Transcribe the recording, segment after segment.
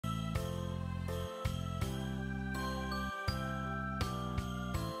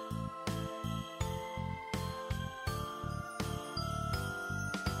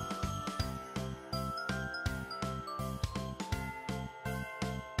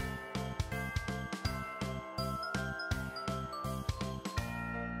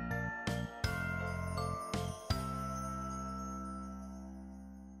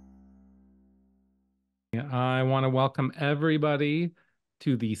I want to welcome everybody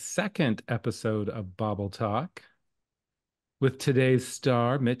to the second episode of Bauble Talk with today's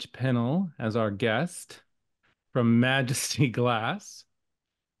star, Mitch Pennell, as our guest from Majesty Glass.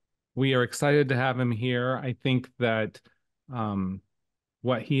 We are excited to have him here. I think that um,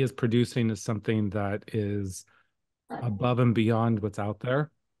 what he is producing is something that is above and beyond what's out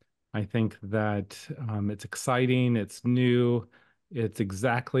there. I think that it's exciting, it's new, it's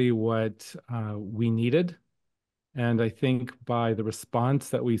exactly what we needed. And I think by the response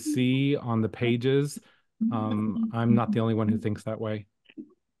that we see on the pages, I'm not the only one who thinks that way.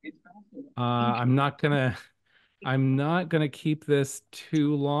 I'm not gonna I'm not gonna keep this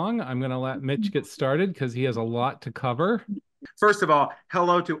too long. I'm gonna let Mitch get started because he has a lot to cover. First of all,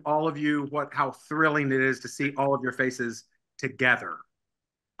 hello to all of you. How thrilling it is to see all of your faces together.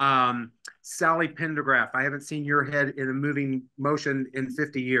 Sally Pendergraph, I haven't seen your head in a moving motion in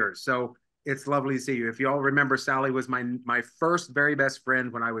 50 years. So it's lovely to see you. If you all remember, Sally was my first very best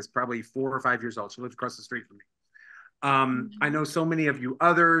friend when I was probably 4 or 5 years old. She lived across the street from me. I know so many of you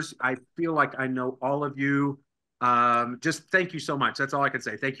others. I feel like I know all of you. Just thank you so much. That's all I can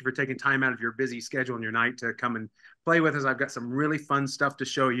say. Thank you for taking time out of your busy schedule and your night to come and play with us. I've got some really fun stuff to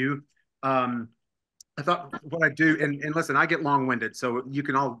show you. I thought what I do, and listen, I get long-winded, so you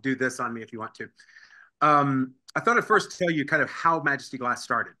can all do this on me if you want to. I thought I'd first tell you kind of how Majesty Glass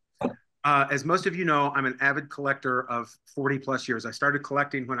started. As most of you know, I'm an avid collector of 40 plus years. I started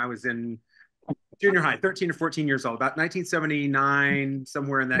collecting when I was in junior high, 13 or 14 years old, about 1979,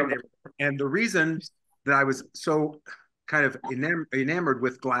 somewhere in that neighborhood. And the reason that I was so kind of enamored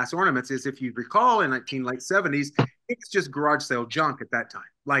with glass ornaments is, if you recall, in late 70s, it was just garage sale junk at that time.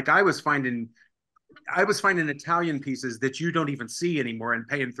 Like I was finding Italian pieces that you don't even see anymore and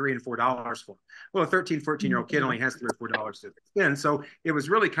paying $3 and $4 for. Well, a 13, 14-year-old kid only has $3 or $4 to spend. So it was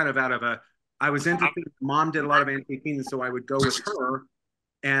really kind of out of I was interested. Mom did a lot of antiquing, and so I would go with her.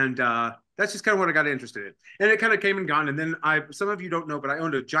 And that's just kind of what I got interested in. And it kind of came and gone. And then some of you don't know, but I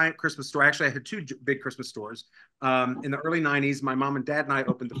owned a giant Christmas store. Actually, I had two big Christmas stores. In the early 90s, my mom and dad and I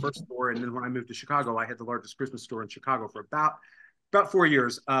opened the first store. And then when I moved to Chicago, I had the largest Christmas store in Chicago for about 4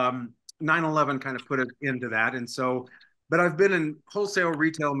 years. 9/11 kind of put it into that. And so, but I've been in wholesale,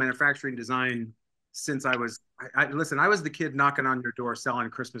 retail, manufacturing, design since listen, I was the kid knocking on your door selling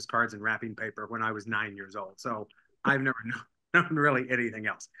Christmas cards and wrapping paper when I was 9 years old. So I've never known really anything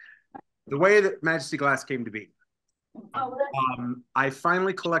else. The way that Majesty Glass came to be, I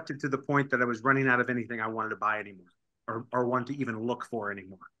finally collected to the point that I was running out of anything I wanted to buy anymore, or want to even look for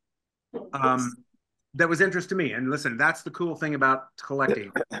anymore. That was interest to me. And listen, that's the cool thing about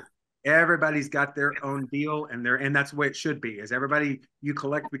collecting. Everybody's got their own deal, and that's the way it should be. Is everybody, you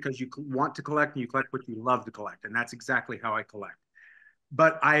collect because you want to collect, and you collect what you love to collect, and that's exactly how I collect.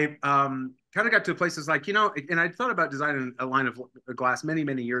 But I kind of got to places like, and I thought about designing a line of glass many,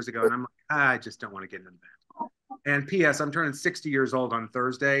 many years ago, and I'm like, I just don't want to get into that. And P.S., I'm turning 60 years old on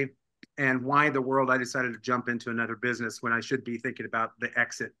Thursday, and why the world I decided to jump into another business when I should be thinking about the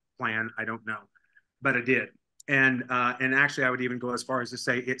exit plan, I don't know, but I did. And actually, I would even go as far as to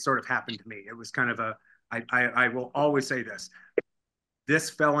say it sort of happened to me. It was kind of I will always say this. This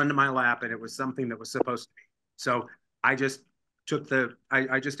fell into my lap, and it was something that was supposed to be. So I just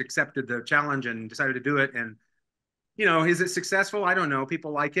I just accepted the challenge and decided to do it. And, is it successful? I don't know.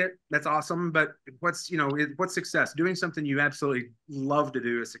 People like it. That's awesome. But what's success? Doing something you absolutely love to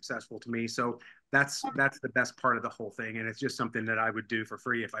do is successful to me. So that's the best part of the whole thing. And it's just something that I would do for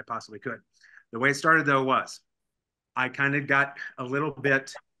free if I possibly could. The way it started, though, was I kind of got a little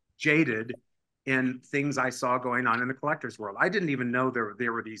bit jaded in things I saw going on in the collector's world. I didn't even know there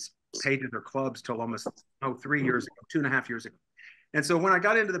were these pages or clubs till almost 3 years ago, 2.5 years ago. And so when I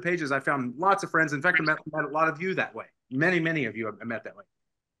got into the pages, I found lots of friends. In fact, I met a lot of you that way. Many, many of you I met that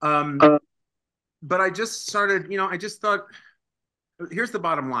way. But I just started, I just thought, here's the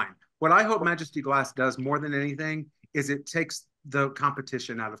bottom line. What I hope Majesty Glass does more than anything is it takes the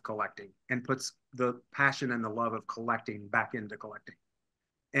competition out of collecting and puts the passion and the love of collecting back into collecting.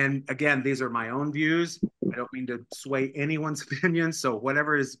 And again, these are my own views. I don't mean to sway anyone's opinion. So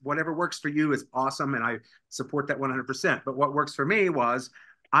whatever works for you is awesome. And I support that 100%. But what works for me was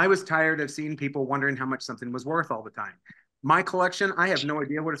I was tired of seeing people wondering how much something was worth all the time. My collection, I have no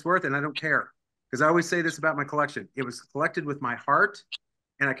idea what it's worth, and I don't care. Because I always say this about my collection. It was collected with my heart,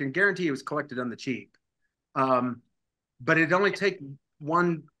 and I can guarantee it was collected on the cheap. But it'd only take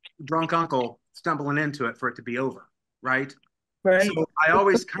one drunk uncle stumbling into it for it to be over, right? Right. So I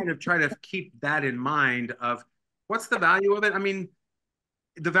always kind of try to keep that in mind of what's the value of it? I mean,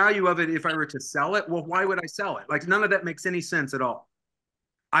 the value of it, if I were to sell it, well, why would I sell it? Like, none of that makes any sense at all.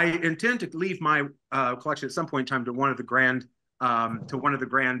 I intend to leave my collection at some point in time to one of the grand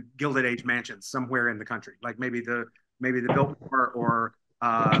Gilded Age mansions somewhere in the country, like maybe the Biltmore or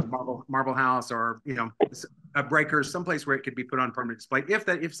Marble House, or a Breakers, someplace where it could be put on permanent display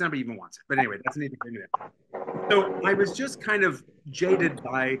if somebody even wants it. But anyway, that's neither here nor there. So I was just kind of jaded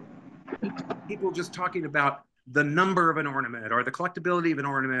by people just talking about the number of an ornament or the collectability of an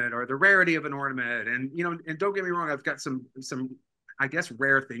ornament or the rarity of an ornament. And and don't get me wrong, I've got some I guess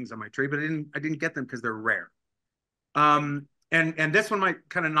rare things on my tree, but I didn't get them because they're rare. And this one might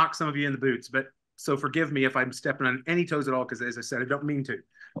kind of knock some of you in the boots, but so forgive me if I'm stepping on any toes at all, because as I said, I don't mean to.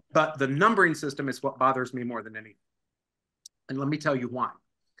 But the numbering system is what bothers me more than anything. And let me tell you why.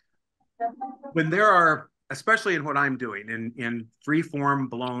 When there are, especially in what I'm doing in free-form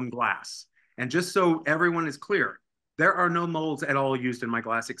blown glass, and just so everyone is clear, there are no molds at all used in my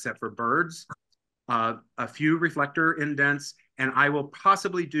glass except for birds, a few reflector indents, and I will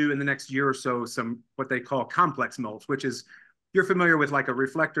possibly do in the next year or so some what they call complex molds, which is, you're familiar with like a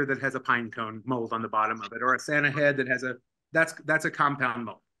reflector that has a pine cone mold on the bottom of it, or a Santa head that has that's a compound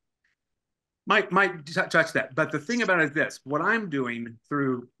mold. Might touch that. But the thing about it is this: what I'm doing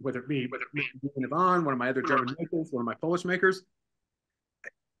through whether it be Yvonne, one of my other German makers, one of my Polish makers,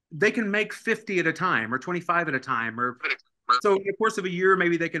 they can make 50 at a time or 25 at a time, or so in the course of a year,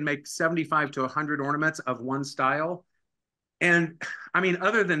 maybe they can make 75 to 100 ornaments of one style. And I mean,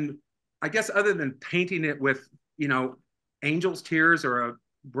 other than painting it with, angel's tears or a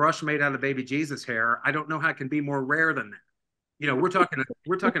brush made out of baby Jesus hair, I don't know how it can be more rare than that. We're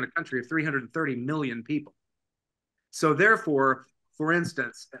talking a country of 330 million people. So therefore, for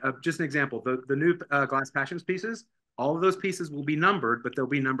instance, just an example, the new Glass Passions pieces, all of those pieces will be numbered, but they'll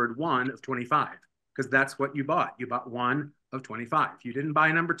be numbered 1 of 25, because that's what you bought. You bought 1 of 25. You didn't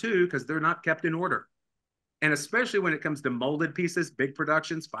buy number 2 because they're not kept in order. And especially when it comes to molded pieces, big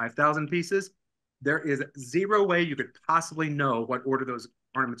productions, 5,000 pieces, there is zero way you could possibly know what order those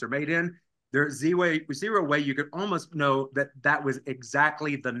ornaments are made in. There's zero way you could almost know that was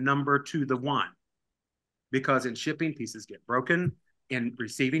exactly the number to the 1. Because in shipping, pieces get broken. In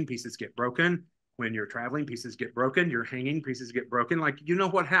receiving, pieces get broken. When you're traveling, pieces get broken. You're hanging, pieces get broken. Like,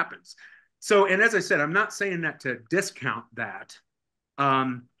 what happens. So, and as I said, I'm not saying that to discount that.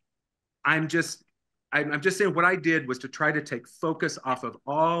 I'm just saying what I did was to try to take focus off of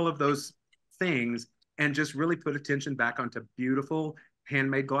all of those things and just really put attention back onto beautiful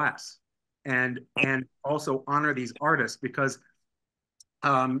handmade glass, and also honor these artists, because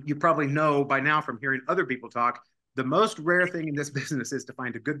you probably know by now from hearing other people talk, the most rare thing in this business is to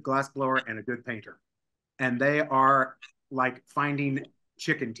find a good glass blower and a good painter. And they are like finding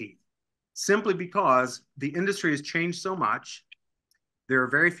chicken teeth, simply because the industry has changed so much. There are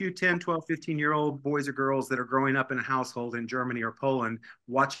very few 10, 12, 15-year-old boys or girls that are growing up in a household in Germany or Poland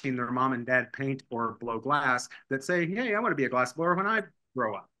watching their mom and dad paint or blow glass that say, hey, I want to be a glass blower when I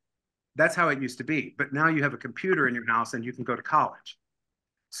grow up. That's how it used to be. But now you have a computer in your house and you can go to college.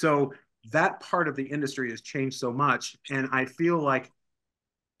 So that part of the industry has changed so much. And I feel like,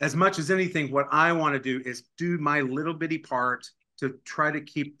 as much as anything, what I want to do is do my little bitty part to try to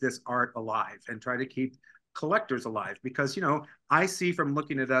keep this art alive and try to keep collectors alive, because I see from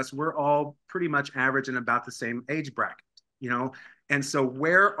looking at us, we're all pretty much average and about the same age bracket, and so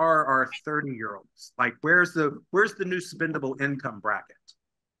where are our 30-year-olds? Like, where's the new spendable income bracket?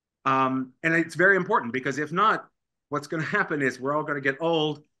 And it's very important, because if not, what's going to happen is we're all going to get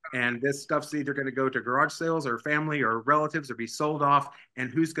old, and this stuff's either going to go to garage sales or family or relatives or be sold off, and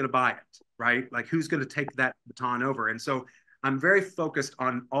who's going to buy it, right? Like, who's going to take that baton over? And so I'm very focused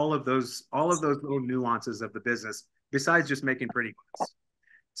on all of those little nuances of the business, besides just making pretty glass.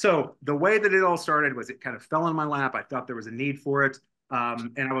 So the way that it all started was it kind of fell in my lap. I thought there was a need for it.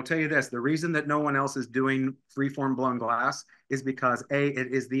 And I will tell you this: the reason that no one else is doing freeform blown glass is because it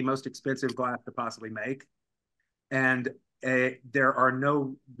is the most expensive glass to possibly make. And there are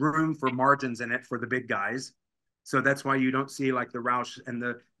no room for margins in it for the big guys. So that's why you don't see like the Roush and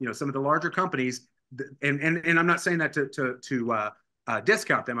some of the larger companies. And I'm not saying that to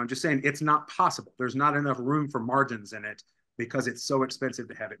discount them. I'm just saying it's not possible. There's not enough room for margins in it because it's so expensive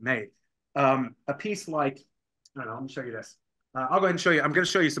to have it made. A piece like, I don't know, let me show you this. I'll go ahead and show you. I'm going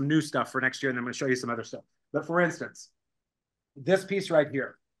to show you some new stuff for next year, and I'm going to show you some other stuff. But for instance, this piece right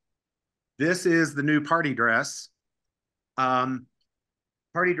here, this is the new party dress.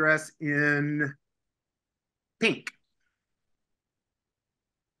 Party dress in pink.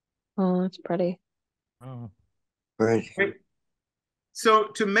 Oh, that's pretty. Oh, right. So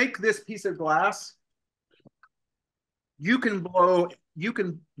to make this piece of glass, you can blow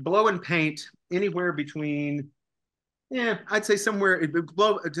and paint anywhere between Yeah, I'd say somewhere to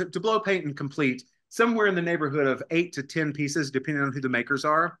blow paint and complete somewhere in the neighborhood of 8 to 10 pieces, depending on who the makers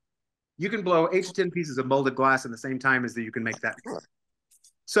are. You can blow 8 to 10 pieces of molded glass in the same time as that you can make that.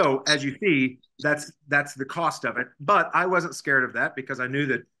 So as you see, that's the cost of it. But I wasn't scared of that because I knew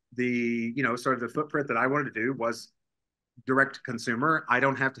that sort of the footprint that I wanted to do was direct to consumer. I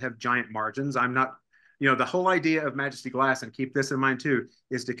don't have to have giant margins. I'm not, the whole idea of Majesty Glass, and keep this in mind too,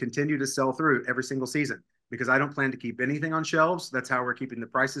 is to continue to sell through every single season because I don't plan to keep anything on shelves. That's how we're keeping the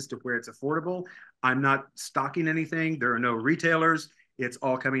prices to where it's affordable. I'm not stocking anything. There are no retailers. It's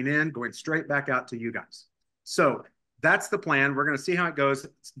all coming in, going straight back out to you guys. So that's the plan. We're going to see how it goes.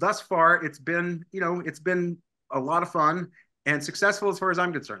 Thus far, it's been a lot of fun and successful as far as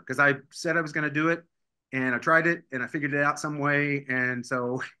I'm concerned because I said I was going to do it and I tried it and I figured it out some way. And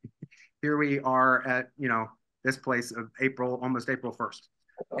so here we are at, this place of almost April 1st.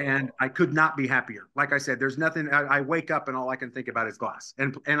 And I could not be happier. Like I said, there's nothing, I wake up and all I can think about is glass.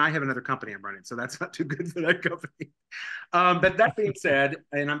 And I have another company I'm running, so that's not too good for that company. But that being said,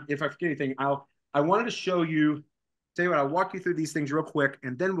 and if I forget anything, I wanted to show you, tell you what, I'll walk you through these things real quick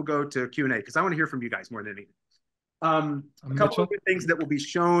and then we'll go to Q&A because I want to hear from you guys more than anything. A couple of good things that will be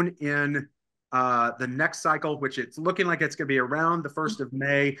shown in the next cycle, which it's looking like it's going to be around the 1st of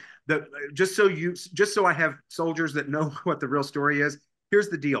May. Just so I have soldiers that know what the real story is. Here's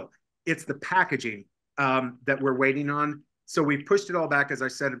the deal. It's the packaging that we're waiting on. So we pushed it all back, as I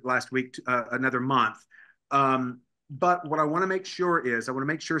said last week, another month. But what I want to make sure is I want to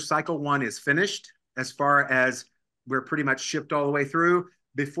make sure cycle 1 is finished as far as we're pretty much shipped all the way through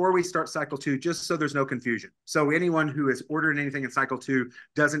before we start cycle 2, just so there's no confusion. So anyone who is ordering anything in cycle 2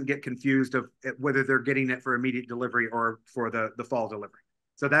 doesn't get confused of whether they're getting it for immediate delivery or for the fall delivery.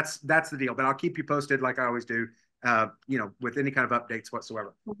 So that's the deal. But I'll keep you posted like I always do, with any kind of updates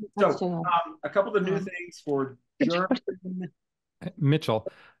whatsoever. So a couple of new things for German. Mitchell,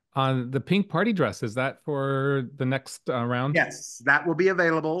 on the pink party dress, is that for the next round? Yes, that will be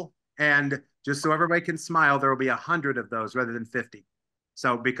available. And just so everybody can smile, there will be 100 of those rather than 50.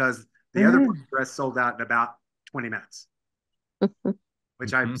 So because the other dress sold out in about 20 minutes,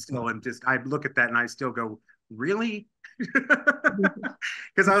 which I still am I look at that and I still go, really?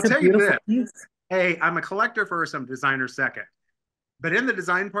 Because I'll tell you this, hey, I'm a collector first, I'm designer second. But in the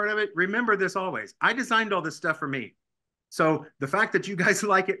design part of it, remember this always. I designed all this stuff for me. So the fact that you guys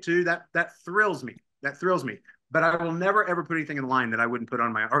like it too, that thrills me. That thrills me. But I will never ever put anything in line that I wouldn't put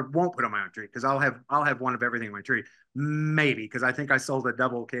on or won't put on my own tree because I'll have one of everything on my tree. Maybe because I think I sold a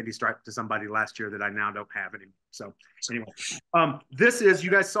double candy stripe to somebody last year that I now don't have anymore. So anyway, this is, you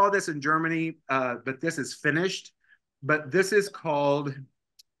guys saw this in Germany, but this is finished. But this is called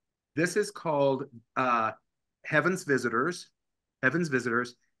Heaven's Visitors,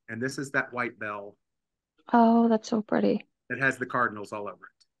 and this is that white bell. Oh, that's so pretty. That has the cardinals all over it.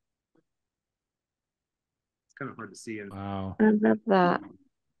 Kind of hard to see. Wow. I love that.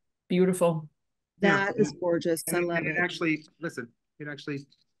 Beautiful. That is gorgeous. I love it. it. Actually, listen, it actually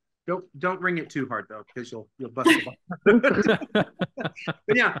don't ring it too hard though, because you'll bust it. But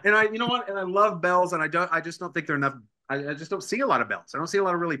yeah, and you know what? And I love bells, and I just don't think they're enough. I just don't see a lot of bells. I don't see a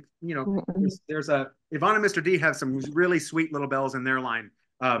lot of really, there's Yvonne and Mr. D have some really sweet little bells in their line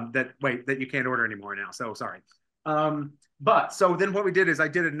that you can't order anymore now. So sorry. But so then what we did is I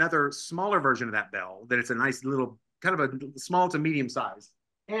did another smaller version of that bell that it's a nice little kind of a small to medium size.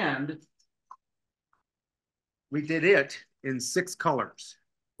 And we did it in 6 colors.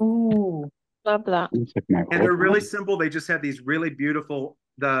 Ooh, love that. And they're really simple. They just have these really beautiful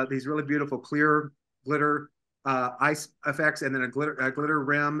clear glitter ice effects, and then a glitter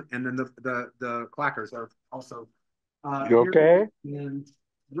rim, and then the clackers are also you okay? And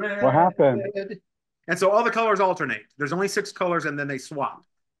red. What happened? And so all the colors alternate. There's only 6 colors, and then they swap.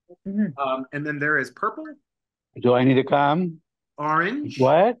 And then there is purple. Do I need to come? Orange.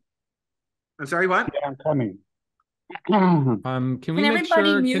 What? I'm sorry, what? Yeah, I'm coming. Can we make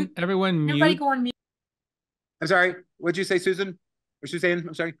sure? Mute? Can everyone mute? Everybody go on mute. I'm sorry. What'd you say, Susan? What's she saying?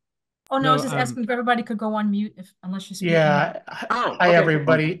 I'm sorry. Oh no, I was just asking if everybody could go on mute unless you're speaking. Yeah. Oh, Hi okay.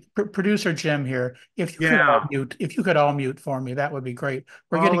 everybody. Producer Jim here. If you could all mute for me, that would be great.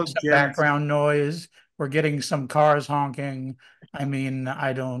 We're getting some background noise. We're getting some cars honking. I mean,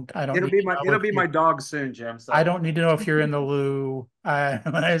 I don't. It'll be my dog soon, Jim. So. I don't need to know if you're in the loo.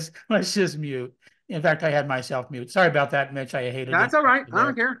 Let's just mute. In fact, I had myself mute. Sorry about that, Mitch. I hated it. That's all right. I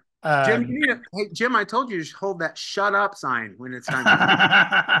don't care. Jim, hey, Jim, I told you to hold that "shut up" sign when it's time.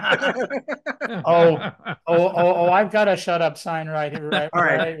 I've got a shut up sign right here,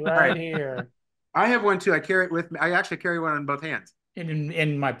 right here. I have one too. I carry it with me. I actually carry one on both hands.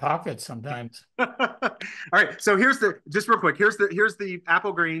 in my pocket sometimes. All right, so here's the just real quick. Here's the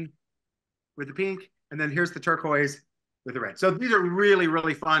apple green with the pink, and then here's the turquoise with the red. So these are really,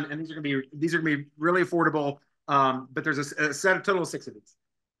 really fun, and these are gonna be really affordable. But there's a set of total of 6 of these,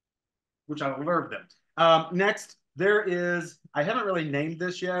 which I'll lure them. Next, there is, I haven't really named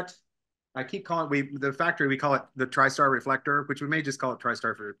this yet. I keep calling the factory, we call it the TriStar reflector, which we may just call it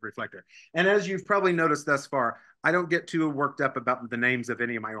TriStar reflector. And as you've probably noticed thus far, I don't get too worked up about the names of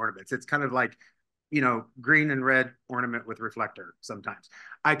any of my ornaments. It's kind of like, green and red ornament with reflector sometimes.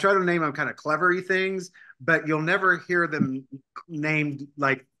 I try to name them kind of clevery things, but you'll never hear them named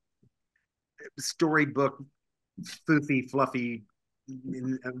like storybook, foofy, fluffy.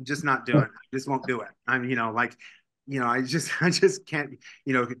 I'm just not doing it. I just won't do it. I'm, I just can't,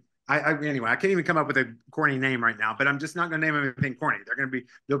 anyway, I can't even come up with a corny name right now, but I'm just not going to name them anything corny. They're going to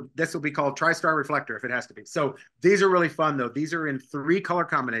be, this will be called TriStar Reflector if it has to be. So these are really fun though. These are in 3 color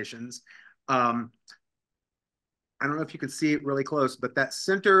combinations. I don't know if you can see it really close, but the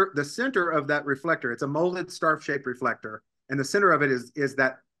center of that reflector, it's a molded star-shaped reflector, and the center of it is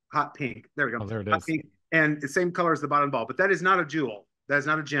that hot pink. There we go. Oh, there it hot is. Pink, and the same color as the bottom ball, but that is not a jewel. That is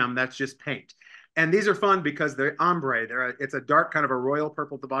not a gem. That's just paint. And these are fun because they're ombre. It's a dark kind of a royal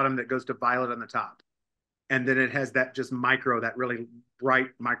purple at the bottom that goes to violet on the top. And then it has that just that really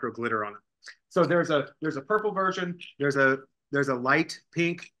bright micro glitter on it. So there's a purple version. There's a light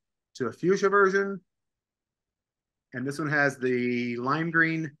pink to a fuchsia version. And this one has the lime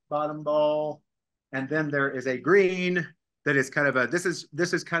green bottom ball. And then there is a green that is kind of this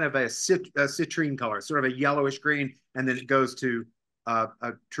is kind of a citrine color, sort of a yellowish green. And then it goes to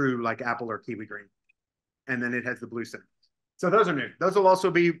a true like apple or kiwi green. And then it has the blue center. So those are new. Those will also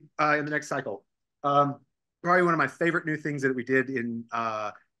be in the next cycle. Probably one of my favorite new things that we did in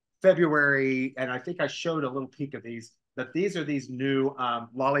February. And I think I showed a little peek of these, but these are these new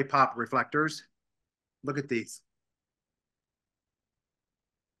lollipop reflectors. Look at these.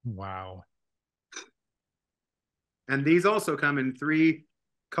 Wow. And these also come in 3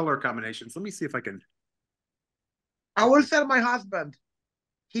 color combinations. Let me see if I can. I will tell my husband.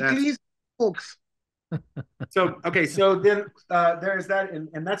 He cleans books. So, okay, so then there's that,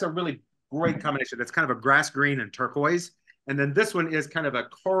 and that's a really great combination. It's kind of a grass green and turquoise. And then this one is kind of a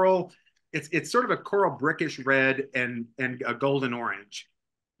coral, it's sort of a coral brickish red and a golden orange.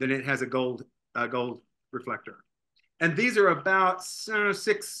 Then it has a gold reflector. And these are about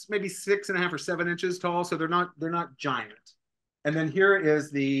 6, maybe 6.5 or 7 inches tall. So they're not giant. And then here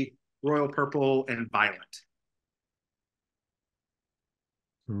is the royal purple and violet.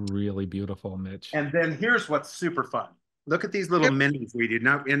 Really beautiful, Mitch. And then here's what's super fun. Look at these little minis we did.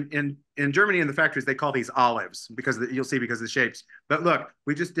 Now in Germany in the factories, they call these olives because you'll see because of the shapes. But look,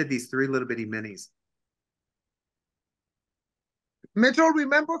 we just did these 3 little bitty minis. Mitchell,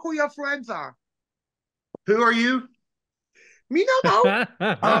 remember who your friends are. Who are you? Me no.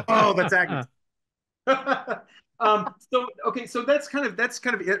 Oh, that's Agnes. So that's kind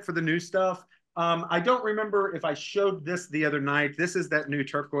of it for the new stuff. I don't remember if I showed this the other night. This is that new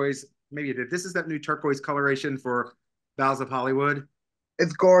turquoise. Maybe you did. This is that new turquoise coloration for Boughs of Hollywood.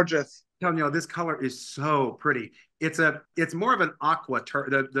 It's gorgeous. I'm telling you, this color is so pretty. It's more of an aqua.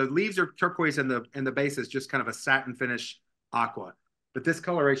 The leaves are turquoise and the base is just kind of a satin finish aqua. But this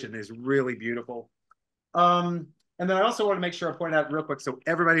coloration is really beautiful. And then I also want to make sure I point out real quick so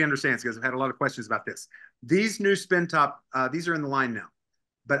everybody understands, because I've had a lot of questions about this. These new spin top, these are in the line now.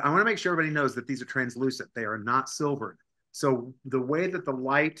 But I want to make sure everybody knows that these are translucent. They are not silvered. So the way that the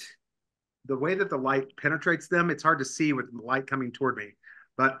light penetrates them, it's hard to see with the light coming toward me.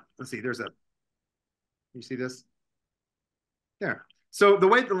 But let's see, you see this? There. So the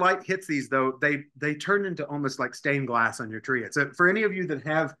way the light hits these though, they turn into almost like stained glass on your tree. For any of you that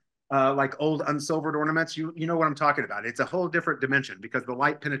have like old unsilvered ornaments, you know what I'm talking about. It's a whole different dimension because the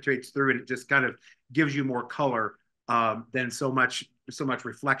light penetrates through and it just kind of gives you more color than so much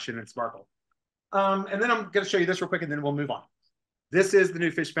reflection and sparkle. And then I'm going to show you this real quick and then we'll move on. This is the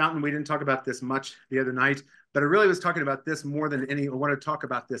new fish fountain. We didn't talk about this much the other night, but I really was talking about this more than I wanted to talk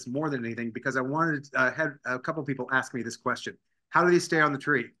about this more than anything because I had a couple people ask me this question. How do they stay on the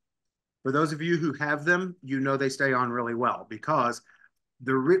tree? For those of you who have them, you know they stay on really well because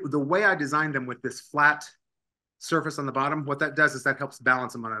the way I designed them with this flat surface on the bottom, what that does is that helps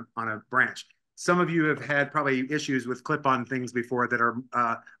balance them on a branch. Some of you have had probably issues with clip-on things before that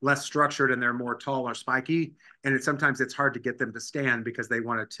are less structured and they're more tall or spiky. And sometimes it's hard to get them to stand because they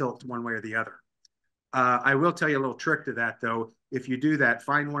want to tilt one way or the other. I will tell you a little trick to that though. if you do that,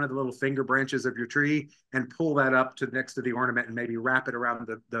 find one of the little finger branches of your tree and pull that up to next to the ornament and maybe wrap it around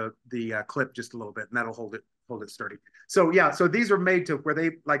the clip just a little bit, and that'll hold it sturdy. So yeah, so these are made to where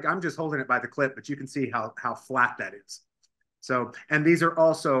they, like, I'm just holding it by the clip, but you can see how flat that is. So, and these are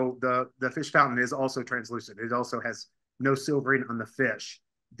also, the fish fountain is also translucent. It also has no silvering on the fish.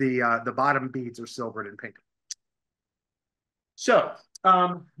 The bottom beads are silvered and pink. So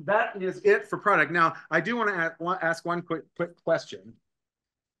that is it for product. Now, I do want to ask one quick question.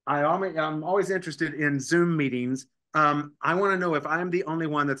 I'm always interested in Zoom meetings. I want to know if I'm the only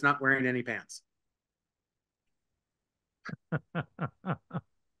one that's not wearing any pants.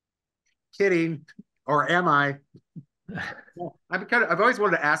 Kidding, or am I? I've always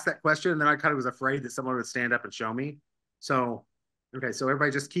wanted to ask that question, and then I kind of was afraid that someone would stand up and show me. So, okay, so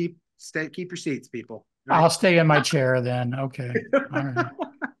everybody just keep your seats, people. I'll stay in my chair then. Okay. All right.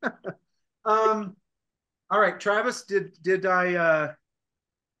 All right, Travis, did I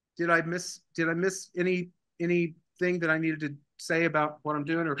miss anything that I needed to say about what I'm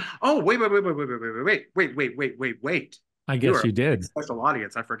doing? Or wait. I guess you did. Special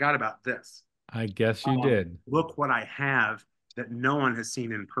audience. I forgot about this. I guess you did. Look what I have that no one has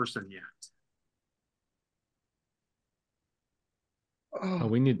seen in person yet. Oh,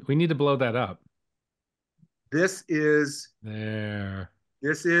 we need to blow that up. This is there.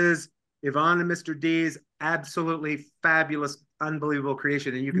 This is Yvonne and Mr. D's absolutely fabulous, unbelievable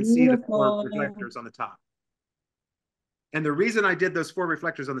creation, and you can see the 4 reflectors on the top. And the reason I did those 4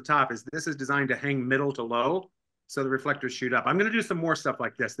 reflectors on the top is this is designed to hang middle to low, so the reflectors shoot up. I'm going to do some more stuff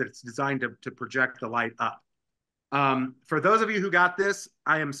like this that it's designed to project the light up. For those of you who got this,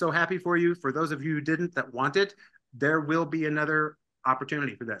 I am so happy for you. For those of you who didn't, that want it, there will be another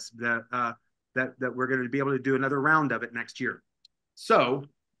opportunity for this, that we're going to be able to do another round of it next year. So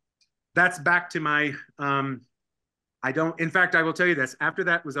that's back to my, in fact, I will tell you this, after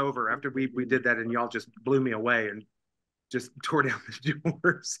that was over, after we did that and y'all just blew me away and just tore down the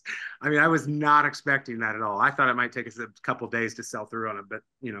doors. I mean, I was not expecting that at all. I thought it might take us a couple of days to sell through on it, but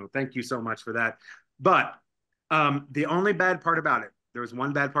thank you so much for that. But the only bad part about it, there was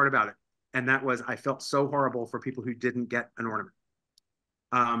one bad part about it, and that was I felt so horrible for people who didn't get an ornament.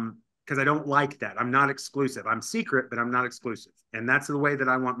 Because I don't like that. I'm not exclusive. I'm secret, but I'm not exclusive. And that's the way that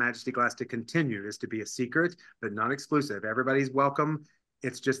I want Majesty Glass to continue, is to be a secret, but not exclusive. Everybody's welcome.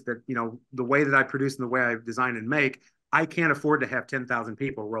 It's just that, the way that I produce and the way I design and make, I can't afford to have 10,000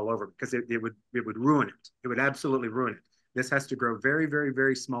 people roll over because it would ruin it. It would absolutely ruin it. This has to grow very, very,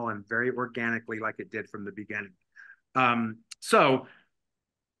 very small and very organically like it did from the beginning. But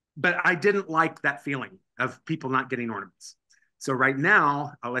I didn't like that feeling of people not getting ornaments. So right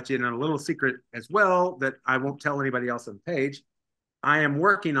now, I'll let you in on a little secret as well that I won't tell anybody else on the page. I am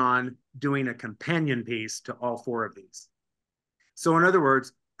working on doing a companion piece to all 4 of these. So in other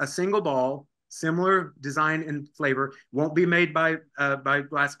words, a single ball, similar design and flavor, won't be made by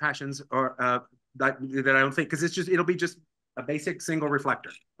Glass Passions or that I don't think, because it'll be just a basic single reflector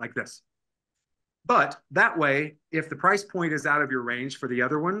like this. But that way, if the price point is out of your range for the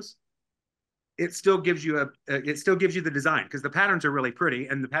other ones, it still gives you the design, because the patterns are really pretty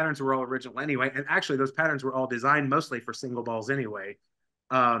and the patterns were all original anyway. And actually those patterns were all designed mostly for single balls anyway.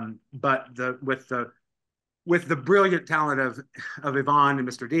 But with the brilliant talent of Yvonne and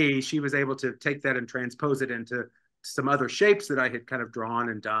Mr. D, she was able to take that and transpose it into some other shapes that I had kind of drawn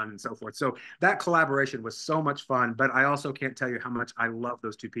and done and so forth. So that collaboration was so much fun, but I also can't tell you how much I love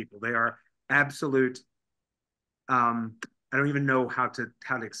those 2 people. They are absolute, I don't even know how to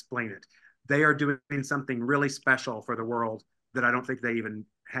explain it. They are doing something really special for the world that I don't think they even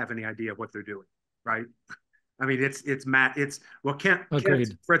have any idea of what they're doing, right? I mean, it's Kent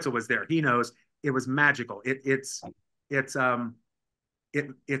Fritzl was there. He knows it was magical. It's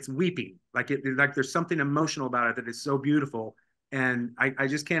weeping. Like there's something emotional about it that is so beautiful. And I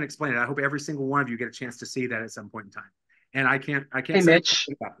just can't explain it. I hope every single one of you get a chance to see that at some point in time. And I can't Hey, Mitch.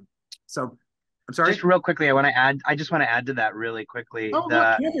 So I'm sorry. Just real quickly, I just want to add to that really quickly. Oh,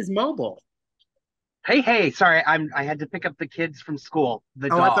 look, Kent is mobile. Hey, sorry, I had to pick up the kids from school.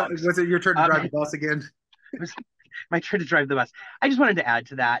 Dogs. Was it your turn to drive the bus again? It was my turn to drive the bus. I just wanted to add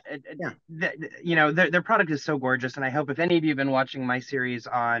to that. Their product is so gorgeous, and I hope if any of you have been watching my series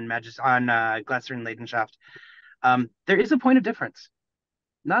on Glasser and Leidenschaft, there is a point of difference.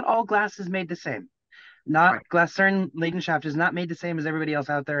 Not all glass is made the same. Glasser and Leidenschaft is not made the same as everybody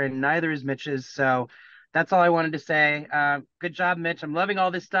else out there, and neither is Mitch's. So that's all I wanted to say. Good job, Mitch. I'm loving all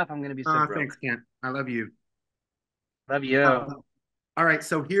this stuff. I'm going to be so broke. Thanks, Kent. I love you. Love you. All right,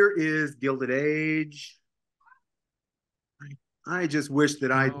 so here is Gilded Age. I just wish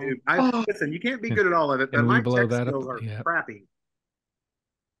that I knew. Listen, you can't be good at all of it, but my tech skills are crappy.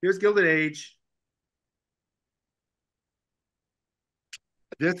 Here's Gilded Age.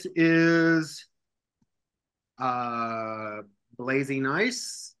 This is Blazing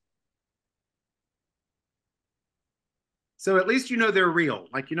Ice. So at least you know they're real.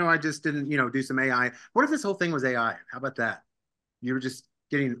 Like, I just didn't, do some AI. What if this whole thing was AI? How about that? You were just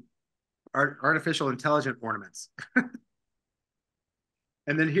getting artificial intelligent ornaments.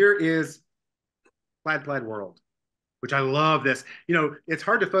 And then here is Plaid World, which I love this. It's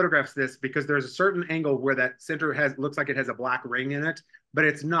hard to photograph this because there's a certain angle where that center looks like it has a black ring in it, but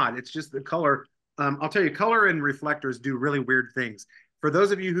it's not. It's just the color. I'll tell you, color and reflectors do really weird things. For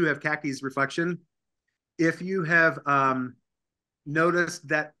those of you who have Khaki's reflection, if you have noticed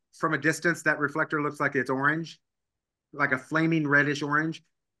that from a distance, that reflector looks like it's orange, like a flaming reddish orange,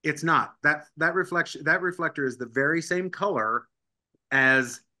 it's not. That reflector is the very same color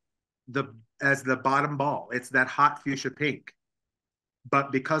as the bottom ball. It's that hot fuchsia pink.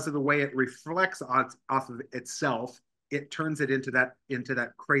 But because of the way it reflects off of itself, it turns it into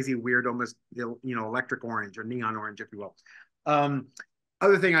that crazy, weird, almost electric orange or neon orange, if you will.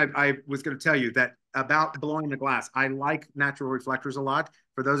 Other thing I was going to tell you that about blowing the glass, I like natural reflectors a lot.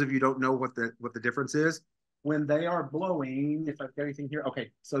 For those of you who don't know what the difference is, when they are blowing, if I've got anything here, okay,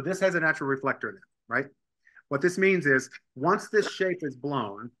 so this has a natural reflector in it, right? What this means is once this shape is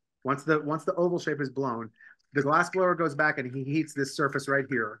blown, once the oval shape is blown, the glass blower goes back and he heats this surface right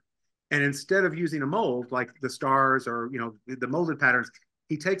here. And instead of using a mold like the stars or the molded patterns,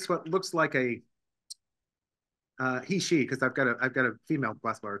 he takes what looks like a she, because I've got a female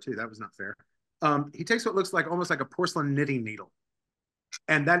glass blower too. That was not fair. He takes what looks like almost like a porcelain knitting needle,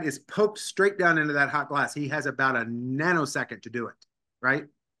 and that is poked straight down into that hot glass. He has about a nanosecond to do it, right?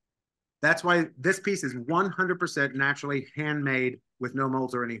 That's why this piece is 100% naturally handmade with no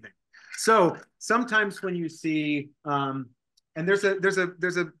molds or anything. So sometimes when you see, and there's a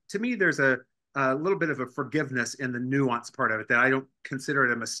to me, there's a little bit of a forgiveness in the nuance part of it that I don't consider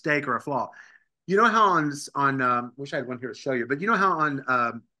it a mistake or a flaw. You know how on wish I had one here to show you, but you know how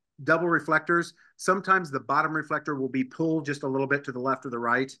on double reflectors, sometimes the bottom reflector will be pulled just a little bit to the left or the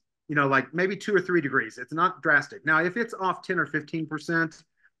right, like maybe 2 or 3 degrees. It's not drastic. Now, if it's off 10 or 15%,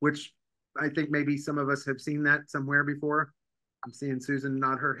 which I think maybe some of us have seen that somewhere before. I'm seeing Susan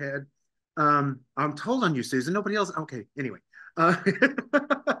nod her head. I'm told on you, Susan. Nobody else. Okay. Anyway,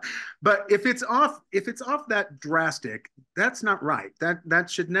 but if it's off that drastic, that's not right. That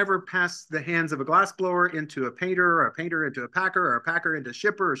should never pass the hands of a glass blower into a painter, or a painter into a packer, or a packer into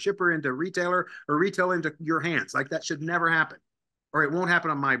shipper, or shipper into retailer, or retail into your hands. Like that should never happen, or it won't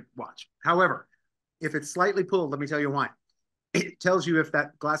happen on my watch. However, if it's slightly pulled, let me tell you why. It tells you if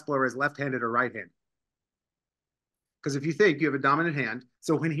that glass blower is left-handed or right-handed. Because if you think you have a dominant hand,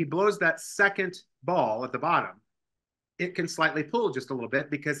 so when he blows that second ball at the bottom, it can slightly pull just a little bit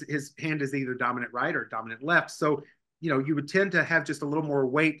because his hand is either dominant right or dominant left. So, you would tend to have just a little more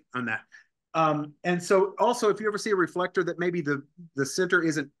weight on that. And so also, if you ever see a reflector that maybe the center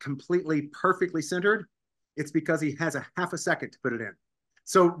isn't completely perfectly centered, it's because he has a half a second to put it in.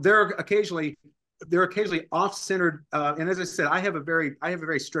 So they're occasionally off-centered. And as I said, I have a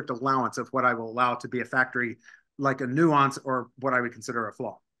very strict allowance of what I will allow to be a factory, like a nuance or what I would consider a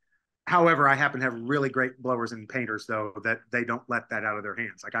flaw. However, I happen to have really great blowers and painters, though, that they don't let that out of their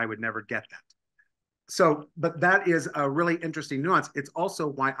hands. Like I would never get that. So, but that is a really interesting nuance. It's also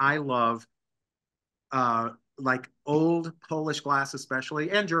why I love like old Polish glass,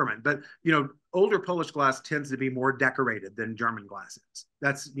 especially, and German. But older Polish glass tends to be more decorated than German glass is.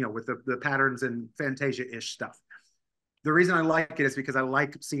 That's with the patterns and Fantasia-ish stuff. The reason I like it is because I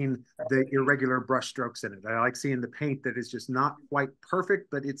like seeing the irregular brush strokes in it. I like seeing the paint that is just not quite perfect,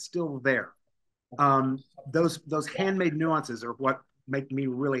 but it's still there. Those handmade nuances are what make me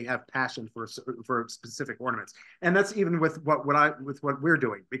really have passion for specific ornaments. And that's even with what we're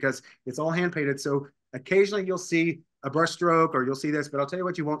doing, because it's all hand painted. So occasionally you'll see a brush stroke or you'll see this, but I'll tell you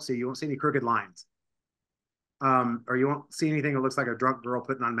what you won't see. You won't see any crooked lines. Or you won't see anything that looks like a drunk girl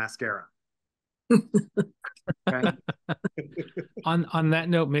putting on mascara. Okay. On that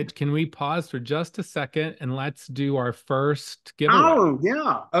note, Mitch, can we pause for just a second and let's do our first giveaway? Oh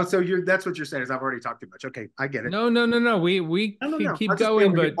yeah. Oh, so that's what you're saying is I've already talked too much. Okay, I get it. No. We can keep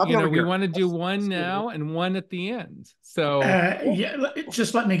going, but we want to do one now and one at the end. So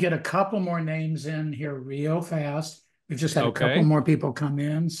just let me get a couple more names in here real fast. We've just had a couple more people come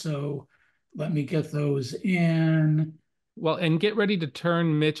in, so let me get those in. Well, and get ready to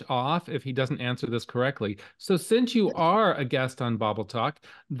turn Mitch off if he doesn't answer this correctly. So since you are a guest on Bauble Talk,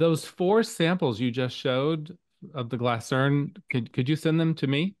 those 4 samples you just showed of the glass urn, could you send them to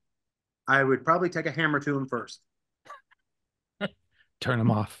me? I would probably take a hammer to him first. Turn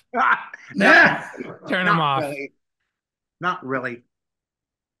them off. Yeah. Turn them off. Really. Not really.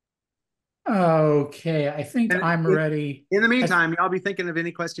 Okay, I think And I'm ready. In the meantime, y'all be thinking of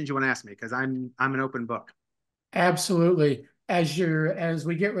any questions you want to ask me because I'm an open book. Absolutely. As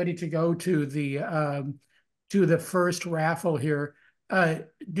we get ready to go to the first raffle here,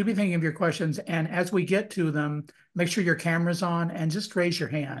 do be thinking of your questions, and as we get to them, make sure your camera's on and just raise your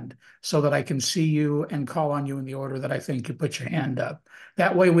hand so that I can see you and call on you in the order that I think you put your hand up.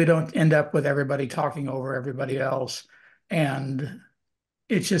 That way we don't end up with everybody talking over everybody else and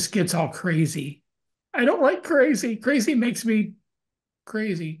it just gets all crazy. I don't like crazy. Crazy makes me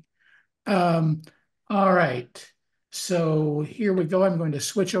crazy. All right. So here we go. I'm going to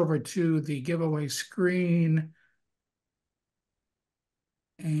switch over to the giveaway screen.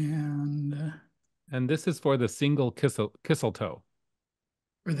 And this is for the single kisseltoe.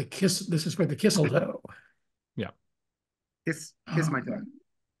 This is for the kisseltoe. Yeah. Kiss my toe.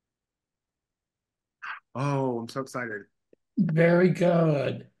 Oh, I'm so excited. Very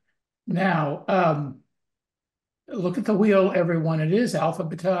good. Now, look at the wheel, everyone. It is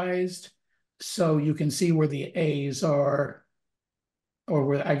alphabetized, so you can see where the A's are, or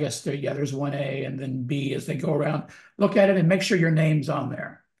where I guess there's one A and then B as they go around. Look at it and make sure your name's on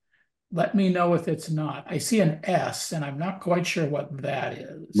there. Let me know if it's not. I see an S, and I'm not quite sure what that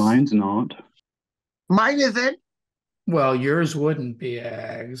is. Mine's not. Mine isn't. Well, yours wouldn't be,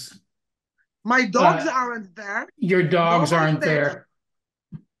 Ags. My dogs aren't there. Your dogs aren't there.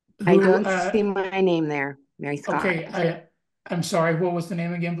 I don't see my name there, Mary Scott. Okay, I'm sorry. What was the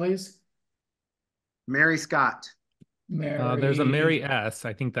name again, please? Mary Scott. Mary. There's a Mary S.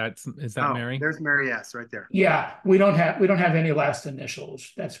 I think is that Mary? There's Mary S. right there. Yeah, we don't have any last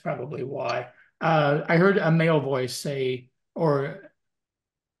initials. That's probably why. I heard a male voice say, or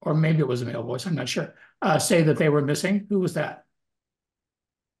maybe it was a male voice. I'm not sure. Say that they were missing. Who was that?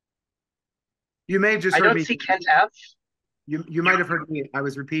 You may have just heard me. I don't see Kent F. You might have heard me. I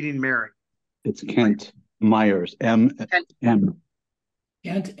was repeating Mary. It's Kent Myers. M.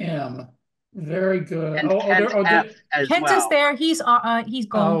 Kent M. Very good. And Kent F as Kent well. is there. He's gold.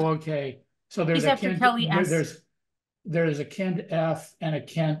 Oh, okay. So there's He's a after Kent, Kelly S. There's a Kent F and a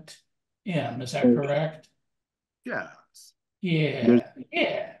Kent M. Is that correct? Yes. Yeah.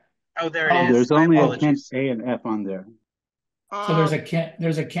 Yeah. Oh, there it is. There's My only a apologies. Kent A and F on there. So there's a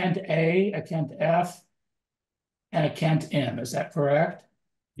Kent A, a Kent F, and a Kent M. Is that correct?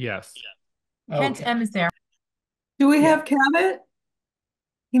 Yes. Kent M is there. Do we have Cabot?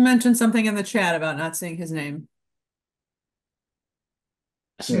 He mentioned something in the chat about not seeing his name.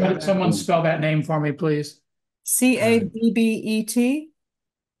 Someone spell that name for me, please. Cabbet.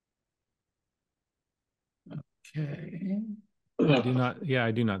 Okay.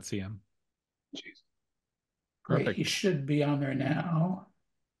 I do not see him. Great. Perfect. He should be on there now.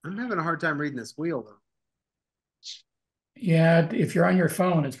 I'm having a hard time reading this wheel though. Yeah, if you're on your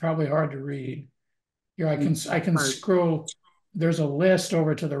phone, it's probably hard to read. Here, I can scroll. There's a list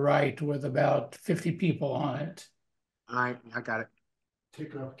over to the right with about 50 people on it. I got it.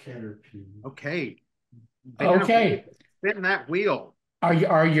 Take off Caterpie. Okay. Okay. Spin that wheel.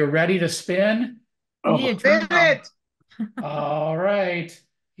 Are you ready to spin? Spin it. All right.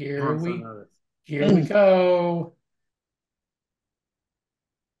 Here we go.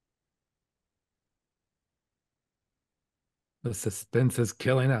 The suspense is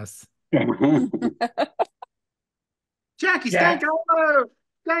killing us. Jackie Stanko!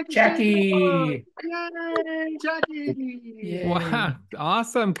 Jackie! Yay, Jackie! Yay. Wow.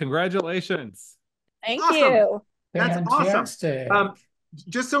 Awesome. Congratulations. Thank Awesome. you. That's Fantastic. awesome.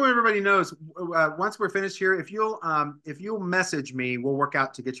 Just so everybody knows, once we're finished here, if you'll message me, we'll work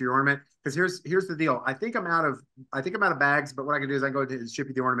out to get you your ornament. Because here's the deal. I think I'm out of bags, but what I can do is I can go to ship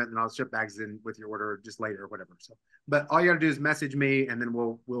you the ornament, and I'll ship bags in with your order just later or whatever. So, but all you got to do is message me, and then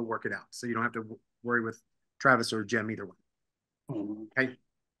we'll work it out. So you don't have to worry with Travis or Jim either one. Okay.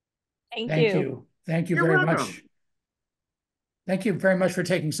 Thank you. Thank you You're very welcome. much. Thank you very much for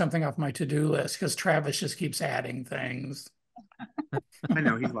taking something off my to-do list, because Travis just keeps adding things. I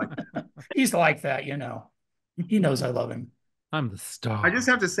know he's like that. He's like that, you know. He knows I love him. I'm the star. I just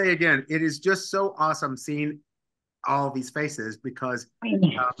have to say again, it is just so awesome seeing all these faces because,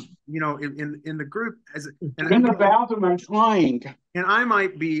 you know, in the group In the bathroom, I'm trying. and I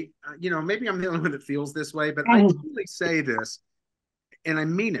might be, you know, maybe I'm the only one that feels this way, but I truly say this, and I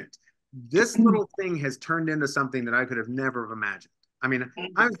mean it. This little thing has turned into something that I could have never have imagined. I mean,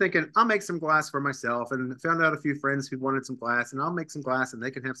 I was thinking I'll make some glass for myself, and found out a few friends who wanted some glass, and I'll make some glass, and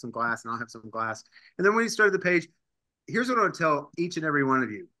they can have some glass, and I'll have some glass. And then when you started the page, here's what I would tell each and every one of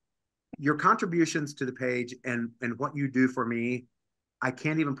you. Your contributions to the page and what you do for me I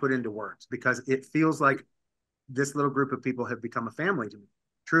can't even put into words because it feels like this little group of people have become a family to me,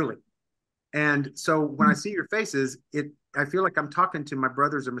 truly. And so when I see your faces, I feel like I'm talking to my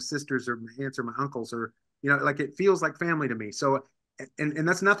brothers or my sisters or my aunts or my uncles, or, like it feels like family to me. So, and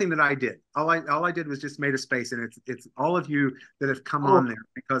that's nothing that I did. All I did was just made a space, and it's all of you that have come on there,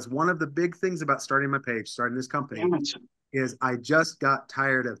 because one of the big things about starting my page, starting this company, is I just got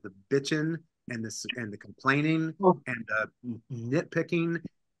tired of the bitching and the complaining and the nitpicking,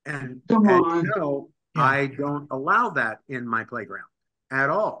 and I don't allow that in my playground at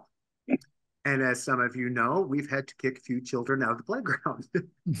all. And as some of you know, we've had to kick a few children out of the playground.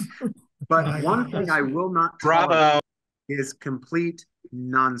 But one thing I will not tolerate is complete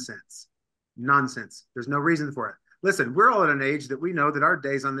nonsense. Nonsense. There's no reason for it. Listen, we're all at an age that we know that our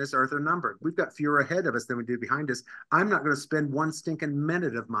days on this earth are numbered. We've got fewer ahead of us than we do behind us. I'm not going to spend one stinking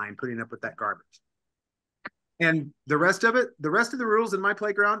minute of mine putting up with that garbage. And the rest of the rules in my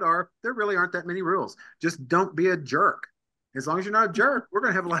playground there really aren't that many rules. Just don't be a jerk. As long as you're not a jerk, we're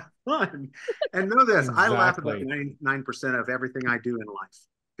going to have a lot of fun. And know this, I laugh about 99% of everything I do in life,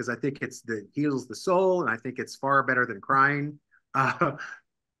 because I think it heals the soul, and I think it's far better than crying.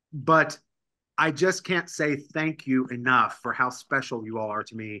 But I just can't say thank you enough for how special you all are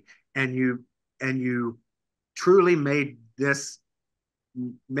to me. And you truly made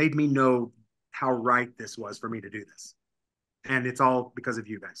me know how right this was for me to do this. And it's all because of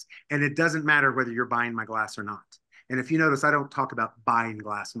you guys. And it doesn't matter whether you're buying my glass or not. And if you notice, I don't talk about buying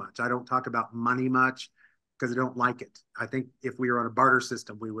glass much. I don't talk about money much because I don't like it. I think if we were on a barter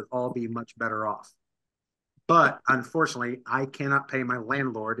system, we would all be much better off. But unfortunately, I cannot pay my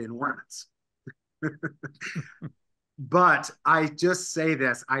landlord in ornaments. But I just say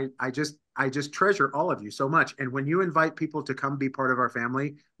this, I just treasure all of you so much. And when you invite people to come be part of our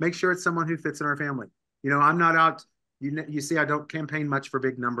family, make sure it's someone who fits in our family. I'm not out, you see, I don't campaign much for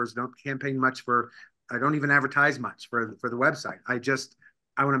big numbers, I don't even advertise much for the website.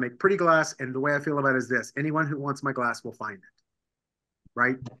 I want to make pretty glass. And the way I feel about it is this: anyone who wants my glass will find it.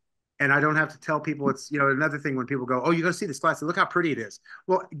 Right. And I don't have to tell people it's, another thing when people go, oh, you go see this glass, look how pretty it is.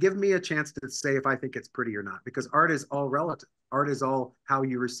 Well, give me a chance to say if I think it's pretty or not, because art is all relative. Art is all how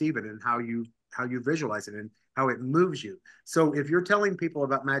you receive it and how you visualize it and how it moves you. So if you're telling people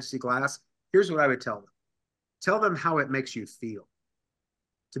about Majesty glass, here's what I would tell them. Tell them how it makes you feel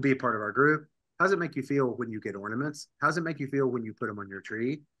to be a part of our group. How does it make you feel when you get ornaments? How does it make you feel when you put them on your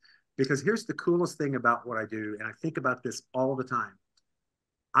tree? Because here's the coolest thing about what I do, and I think about this all the time.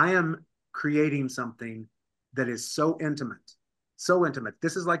 I am creating something that is so intimate, so intimate.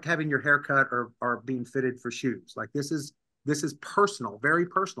 This is like having your hair cut or being fitted for shoes. Like this is personal, very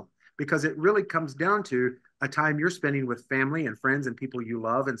personal, because it really comes down to a time you're spending with family and friends and people you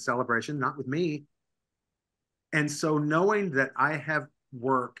love and celebration, not with me. And so knowing that I have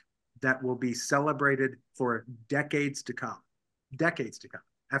work that will be celebrated for decades to come,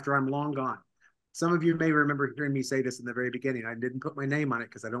 after I'm long gone. Some of you may remember hearing me say this in the very beginning. I didn't put my name on it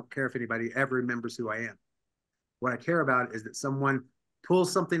because I don't care if anybody ever remembers who I am. What I care about is that someone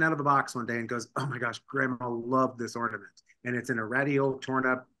pulls something out of the box one day and goes, oh my gosh, Grandma loved this ornament. And it's in a ratty old torn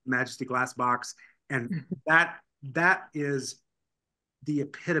up Majesty glass box. And that is the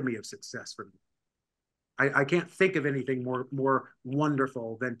epitome of success for me. I can't think of anything more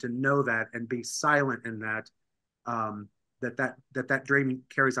wonderful than to know that and be silent in that, that dream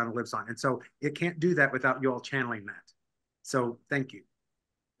carries on and lives on. And so it can't do that without you all channeling that. So thank you.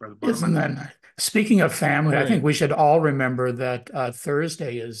 Isn't that nice? Speaking of family, I think we should all remember that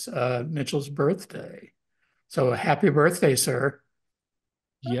Thursday is Mitchell's birthday. So happy birthday, sir.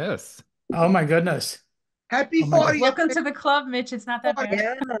 Yes. Oh my goodness. Happy 40th. Welcome to the club, Mitch. It's not that bad.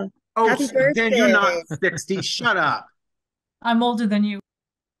 Yeah. Oh, Happy birthday. Dan, you're not 60. Shut up. I'm older than you.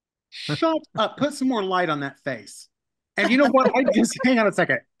 Shut up. Put some more light on that face. And you know what? Hang on a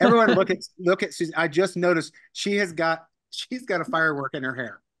second. Everyone look at Susan. I just noticed she's got a firework in her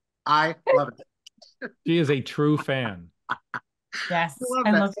hair. I love it. She is a true fan. Yes.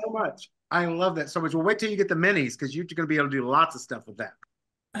 I love that so much. I love that so much. Well, wait till you get the minis, because you're going to be able to do lots of stuff with that.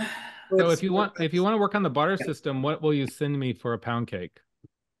 So if you want to work on the barter system, what will you send me for a pound cake?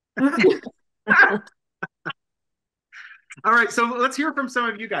 All right, so let's hear from some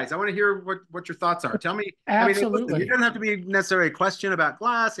of you guys. I want to hear what your thoughts are. Tell me. Absolutely. I mean, it doesn't have to be necessarily a question about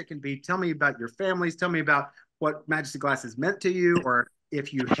glass. It can be, tell me about your families. Tell me about what Majesty glass has meant to you, or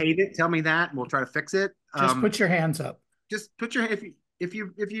if you hate it, tell me that, and we'll try to fix it. Just put your hands up. Just put your if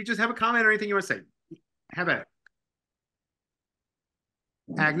you just have a comment or anything you want to say, have at it.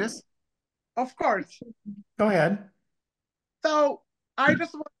 Agnes? Of course. Go ahead. So I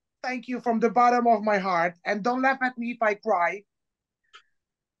just want to thank you from the bottom of my heart, and don't laugh at me if I cry.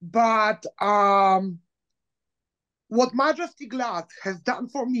 But what Majesty Glass has done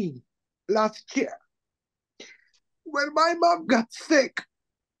for me last year, when my mom got sick,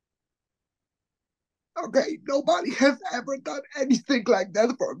 okay, nobody has ever done anything like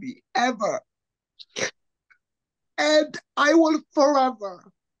that for me, ever. And I will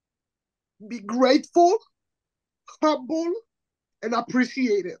forever be grateful, humble, and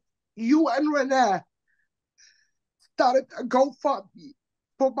appreciative. You and Renee started a GoFundMe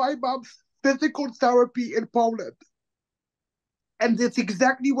for my mom's physical therapy in Poland. And that's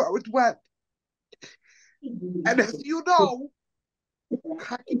exactly where it went. And as you know,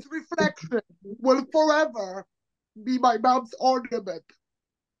 Hacking's reflection will forever be my mom's ornament.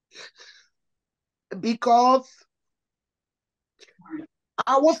 Because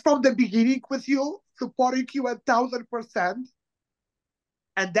I was from the beginning with you, supporting you 1,000%.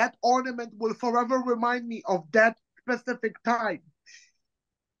 And that ornament will forever remind me of that specific time.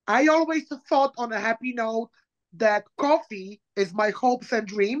 I always thought on a happy note that coffee is my hopes and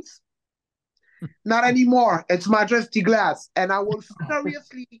dreams. Not anymore. It's Majesty Glass. And I will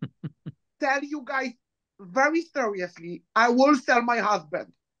seriously tell you guys, very seriously, I will sell my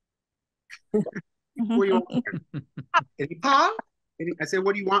husband. What do you want for him? Huh? I said,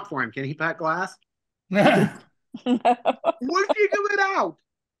 what do you want for him? Can he pack glass? We'll figure it out.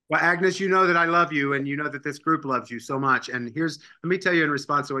 Well, Agnes, you know that I love you, and you know that this group loves you so much. And let me tell you in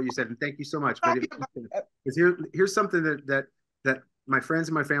response to what you said, and thank you so much. But here's something that my friends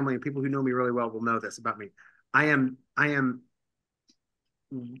and my family and people who know me really well will know this about me. I am, and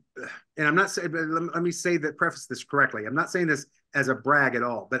I'm not saying, but let me say that, preface this correctly. I'm not saying this as a brag at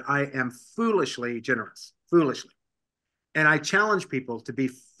all, but I am foolishly generous, foolishly. And I challenge people to be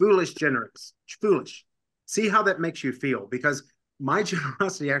foolish generous, foolish. See how that makes you feel, because my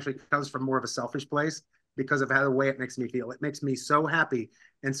generosity actually comes from more of a selfish place because of how the way it makes me feel. It makes me so happy.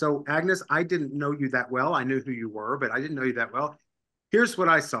 And so, Agnes, I didn't know you that well. I knew who you were, but I didn't know you that well. Here's what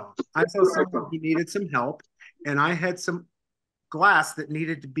I saw. I saw someone who needed some help, and I had some glass that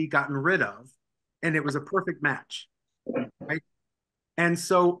needed to be gotten rid of, and it was a perfect match, right? And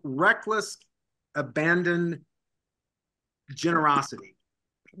so reckless, abandoned generosity.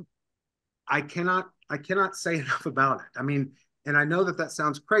 I cannot say enough about it. I mean, and I know that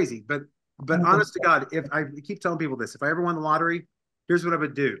sounds crazy, but honest to God, if I keep telling people this, if I ever won the lottery, here's what I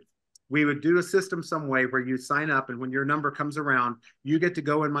would do. We would do a system some way where you sign up, and when your number comes around, you get to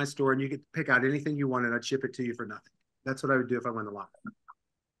go in my store and you get to pick out anything you want, and I'd ship it to you for nothing. That's what I would do if I won the lottery.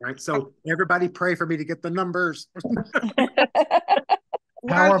 Right? So everybody pray for me to get the numbers.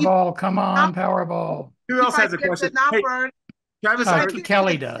 Powerball, come on, Powerball. Who else has a question? Hey, Travis,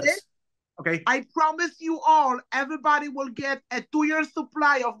 Kelly does. Okay. I promise you all, everybody will get a 2-year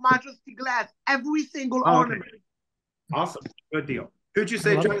supply of Majesty Glass, every single ornament. Okay. Awesome. Good deal. Who'd you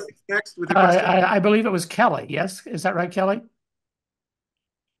say Travis next with the question? I believe it was Kelly. Yes, is that right, Kelly?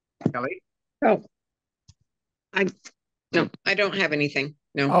 Kelly? Oh, I don't have anything.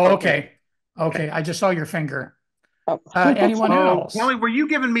 No. Oh, okay. Okay, I just saw your finger. Anyone else? Kelly, were you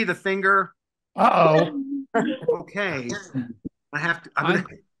giving me the finger? Uh-oh. Okay. I have to.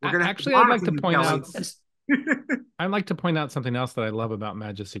 Actually, I'd like to point out. I'd like to point out something else that I love about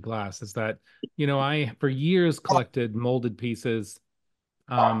Majesty Glass is that, I for years collected molded pieces,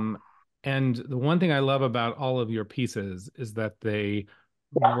 and the one thing I love about all of your pieces is that they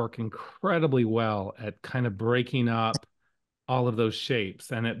work incredibly well at kind of breaking up all of those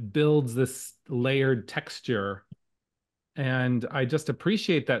shapes, and it builds this layered texture. And I just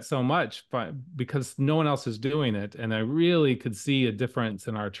appreciate that so much because no one else is doing it. And I really could see a difference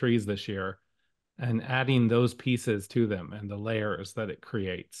in our trees this year and adding those pieces to them and the layers that it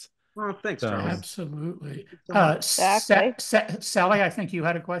creates. Oh, thanks, Charles. Absolutely. Exactly. Sally, I think you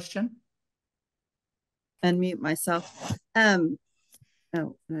had a question. Unmute myself. Oh,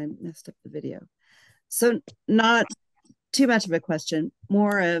 I messed up the video. So not too much of a question,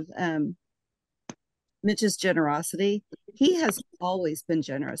 more of Mitch's generosity. He has always been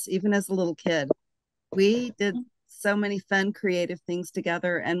generous, even as a little kid. We did so many fun, creative things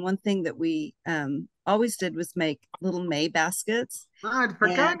together. And one thing that we always did was make little May baskets. I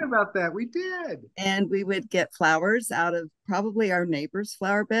forgot about that. We did. And we would get flowers out of probably our neighbors'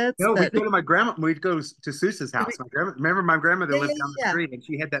 flower beds. No, we'd go to my grandma. We'd go to Sousa's house. Remember my grandmother lived down the street, and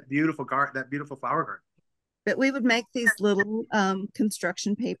she had that beautiful flower garden. But we would make these little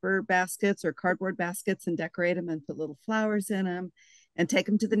construction paper baskets or cardboard baskets and decorate them and put little flowers in them and take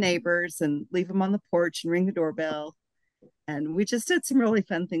them to the neighbors and leave them on the porch and ring the doorbell. And we just did some really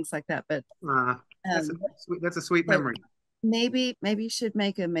fun things like that. But that's a sweet memory. Maybe you should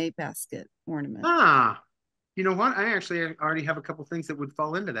make a May basket ornament. You know what? I actually already have a couple things that would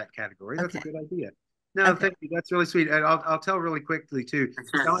fall into that category. That's a good idea. No, thank you. That's really sweet. And I'll tell really quickly too.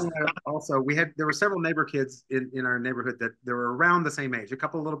 Also, there were several neighbor kids in our neighborhood that they were around the same age, a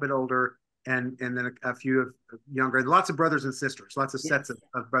couple a little bit older, and then a few of younger. Lots of brothers and sisters, lots of sets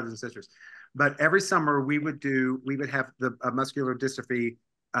of brothers and sisters. But every summer we would have the muscular dystrophy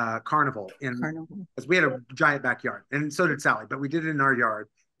carnival because we had a giant backyard, and so did Sally. But we did it in our yard.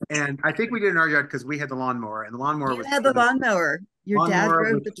 And I think we did in our yard because we had the lawnmower, and the lawnmower was the lawnmower. Your dad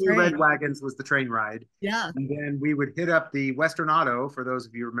drove the train. Red wagons was the train ride. Yeah. And then we would hit up the Western Auto, for those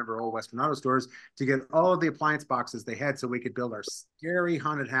of you who remember old Western Auto stores, to get all of the appliance boxes they had so we could build our scary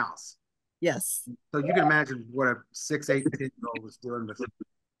haunted house. Yes. So you can imagine what a 6, 8, 10-year-old was doing with,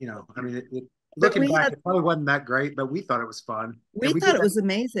 I mean, looking back, it probably wasn't that great, but we thought it was fun. We thought it was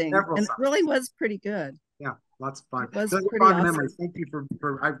amazing. And it really was pretty good. Yeah, lots of fun. Those are pretty awesome memories. Thank you for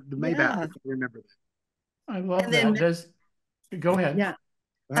the Maybach. I remember that. I love that. Go ahead. Yeah.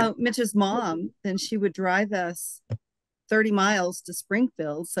 Mitch's mom, then she would drive us 30 miles to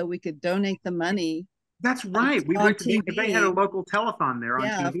Springfield so we could donate the money. That's right. We went to TV. They had a local telethon there on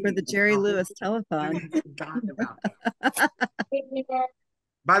TV. For the Jerry Lewis telethon.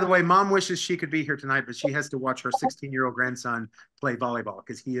 By the way, Mom wishes she could be here tonight, but she has to watch her 16-year-old grandson play volleyball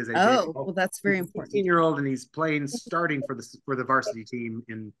because he is well, that's very important. 16-year-old, and he's starting for the varsity team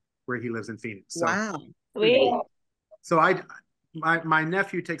where he lives in Phoenix. So, wow. Sweet. So my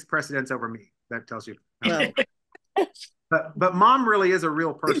nephew takes precedence over me. That tells you. But Mom really is a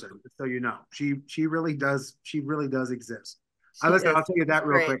real person, so you know. She really does exist. I'll tell you that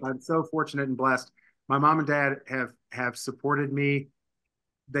real quick. I'm so fortunate and blessed. My mom and dad have supported me.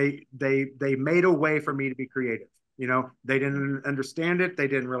 They made a way for me to be creative. They didn't understand it. They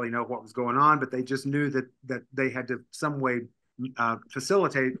didn't really know what was going on, but they just knew that they had to some way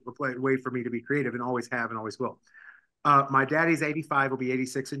facilitate a way for me to be creative, and always have and always will. My daddy's 85, will be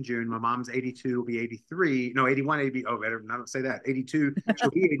 86 in June. My mom's 82, will be 83. No, 81, 80. Oh, better not say that. 82,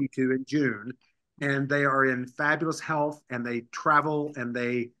 she'll be 82 in June. And they are in fabulous health, and they travel, and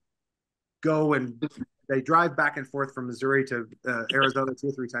they go and they drive back and forth from Missouri to Arizona 2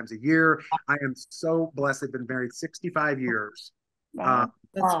 or 3 times a year. I am so blessed. They've been married 65 years. That's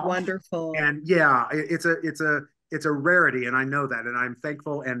wonderful. And yeah, it's a rarity, and I know that, and I'm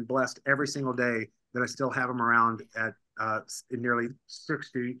thankful and blessed every single day that I still have them around at nearly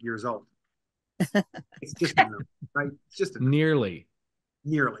 60 years old. It's just a number, right? It's just a nearly.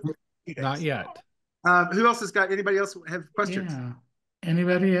 Not yet. Who else has got? Anybody else have questions? Yeah.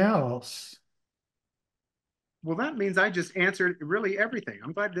 Anybody else? Well, that means I just answered really everything.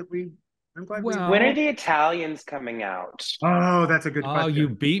 I'm glad we. When are the Italians coming out? Oh, that's a good question. Oh, you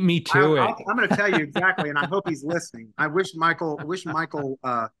beat me to it. I'm going to tell you exactly, and I hope he's listening. I wish Michael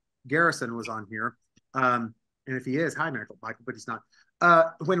Garrison was on here. And if he is, hi, Michael, but he's not.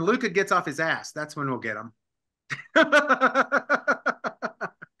 When Luca gets off his ass, that's when we'll get him.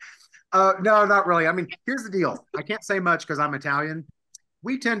 No, not really. I mean, here's the deal. I can't say much because I'm Italian.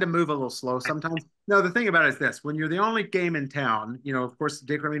 We tend to move a little slow sometimes. No, the thing about it is this: when you're the only game in town, of course,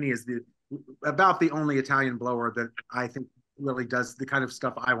 De Carlini is about the only Italian blower that I think really does the kind of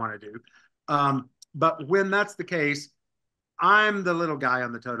stuff I want to do. But when that's the case, I'm the little guy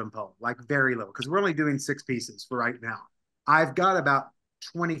on the totem pole, like very little, because we're only doing 6 pieces for right now. I've got about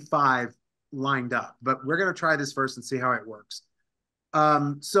 25 lined up, but we're going to try this first and see how it works.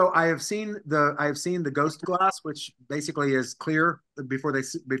 So I have seen the ghost glass, which basically is clear before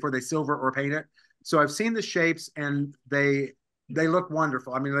they silver or paint it. So I've seen the shapes, and they look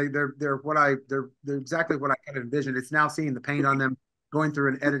wonderful. I mean, they're exactly what I kind of envisioned. It's now seeing the paint on them, going through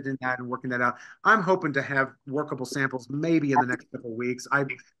and editing that and working that out. I'm hoping to have workable samples maybe in the next couple of weeks.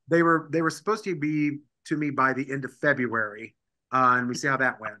 They were supposed to be to me by the end of February, and we see how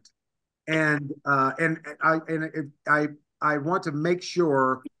that went. And I want to make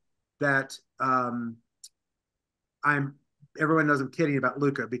sure that everyone knows I'm kidding about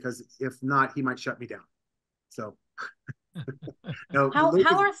Luca, because if not, he might shut me down. So no,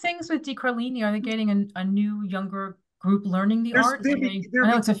 how are things with Di Carlini? Are they getting a new younger group learning the art? I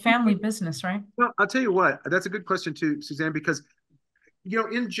know it's a family business, right? Well, I'll tell you what, that's a good question too, Suzanne, because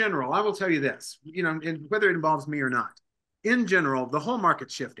in general, I will tell you this, and whether it involves me or not, in general, the whole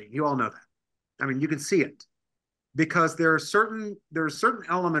market's shifting. You all know that. I mean, you can see it, because there are certain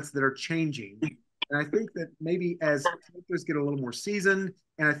elements that are changing. And I think that maybe as characters get a little more seasoned,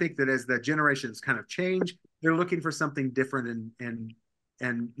 and I think that as the generations kind of change, they're looking for something different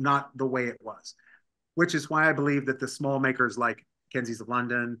and not the way it was. Which is why I believe that the small makers like Kenzie's of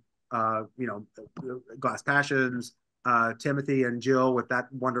London, Glass Passions, Timothy and Jill with that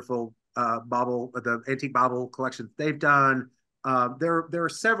wonderful Bauble, the antique Bauble collection they've done. There are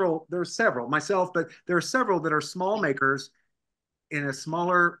several, myself, but there are several that are small makers in a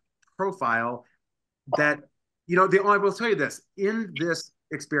smaller profile that, I will tell you this, in this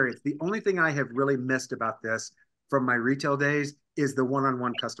experience, the only thing I have really missed about this from my retail days is the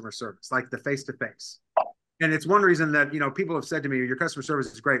one-on-one customer service, like the face-to-face. And it's one reason that, people have said to me, your customer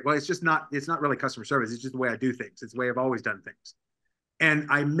service is great. Well, it's not really customer service. It's just the way I do things. It's the way I've always done things. And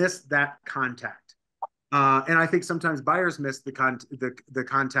I miss that contact. And I think sometimes buyers miss the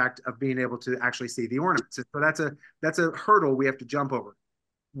contact of being able to actually see the ornaments. So that's a hurdle we have to jump over.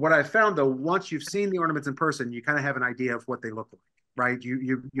 What I found though, once you've seen the ornaments in person, you kind of have an idea of what they look like, right?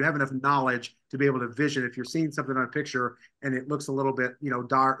 You have enough knowledge to be able to vision. If you're seeing something on a picture and it looks a little bit,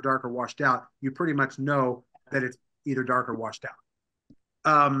 dark or washed out, you pretty much know that it's either dark or washed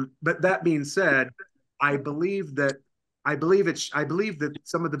out. But that being said, I believe that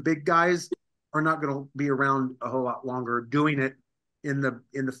some of the big guys are not going to be around a whole lot longer doing it in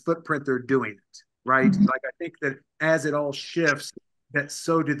the footprint they're doing it, right? Like, I think that as it all shifts, that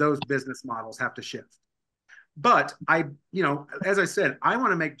so do those business models have to shift. But as I said, I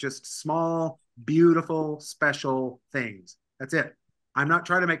want to make just small, beautiful, special things. That's it. I'm not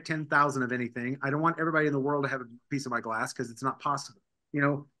trying to make 10,000 of anything. I don't want everybody in the world to have a piece of my glass, because it's not possible.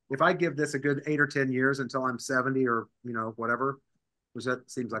 If I give this a good 8 or 10 years until I'm 70 or, whatever, which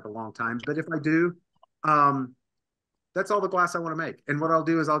that seems like a long time. But if I do, that's all the glass I want to make. And what I'll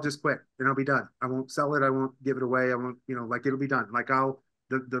do is I'll just quit and I'll be done. I won't sell it. I won't give it away. I won't, it'll be done. Like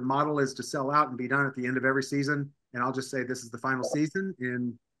the model is to sell out and be done at the end of every season. And I'll just say, this is the final season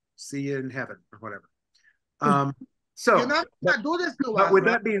and see you in heaven or whatever. So you're not do this to but us, with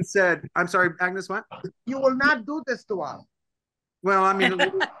right? that being said, I'm sorry, Agnes, what? You will not do this to us. Well, I mean,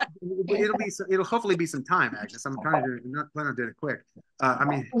 it'll hopefully be some time, Agnes. I'm not planning on doing it quick.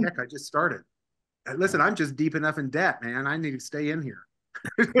 Heck, I just started. Listen, I'm just deep enough in debt, man. I need to stay in here.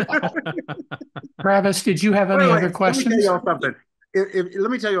 Travis, did you have any other questions?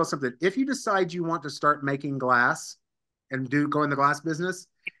 Let me tell you all something. If you decide you want to start making glass and go in the glass business,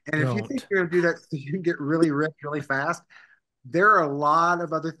 and if you think you're going to do that so you can get really rich really fast, there are a lot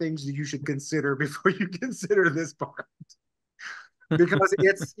of other things that you should consider before you consider this part. Because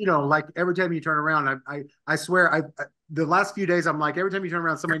it's, like every time you turn around, I swear, the last few days, I'm like, every time you turn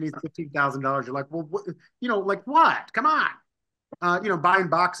around, somebody needs $15,000. You're like, well, what, like what? Come on. Buying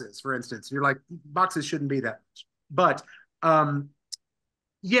boxes, for instance, you're like, boxes shouldn't be that much. But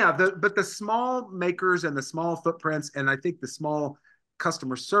but the small makers and the small footprints, and I think the small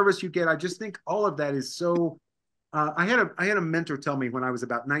customer service you get, I just think all of that is so. I had a mentor tell me when I was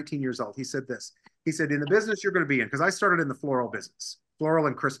about 19 years old. He said this. He said, in the business you're going to be in, because I started in the floral business, floral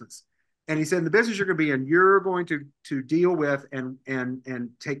and Christmas. And he said, in the business you're going to be in, you're going to deal with and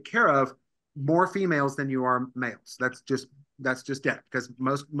take care of more females than you are males. That's just it, because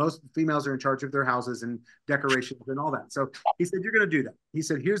most females are in charge of their houses and decorations and all that. So he said, you're going to do that. He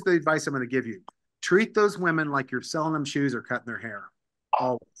said, here's the advice I'm going to give you. Treat those women like you're selling them shoes or cutting their hair,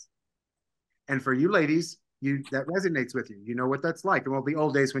 always. And for you ladies, that resonates with you. You know what that's like. Well, the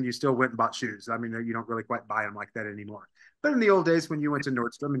old days when you still went and bought shoes. I mean, you don't really quite buy them like that anymore. But in the old days when you went to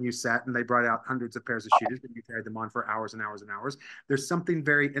Nordstrom and you sat and they brought out hundreds of pairs of shoes and you carried them on for hours and hours and hours, there's something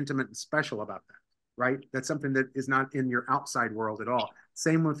very intimate and special about that, right? That's something that is not in your outside world at all.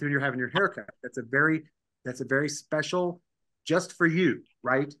 Same with when you're having your haircut. That's a very special, just for you,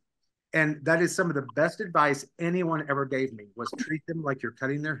 right? And that is some of the best advice anyone ever gave me, was treat them like you're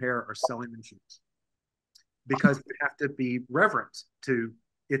cutting their hair or selling them shoes. Because you have to be reverent to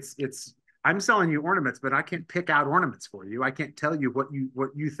I'm selling you ornaments, but I can't pick out ornaments for you. I can't tell you what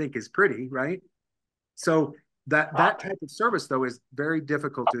you think is pretty, right? So that type of service though is very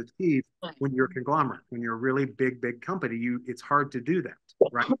difficult to achieve when you're a conglomerate. When you're a really big company, it's hard to do that,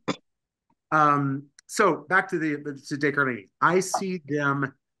 right? So back to DeCarlini. I see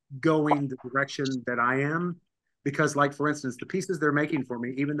them going the direction that I am. Because, like, for instance, the pieces they're making for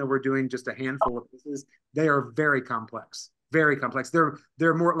me, even though we're doing just a handful of pieces, they are very complex, very complex. They're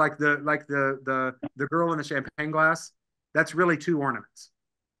more like the girl in the champagne glass. That's really 2 ornaments,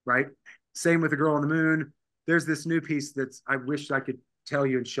 right? Same with the girl on the moon. There's this new piece I wish I could tell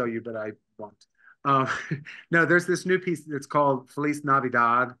you and show you, but I won't. No, there's this new piece that's called Feliz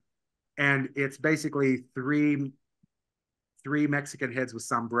Navidad, and it's basically three Mexican heads with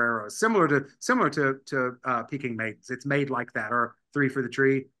sombreros, similar to Peking maidens. It's made like that, or 3 for the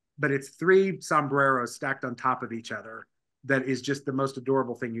tree, but it's 3 sombreros stacked on top of each other. That is just the most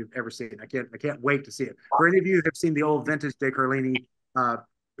adorable thing you've ever seen. I can't wait to see it. For any of you that have seen the old vintage DeCarlini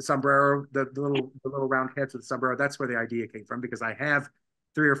sombrero, the little round heads with the sombrero. That's where the idea came from, because I have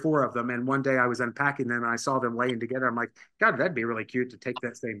 3 or 4 of them. And one day I was unpacking them and I saw them laying together. I'm like, God, that'd be really cute to take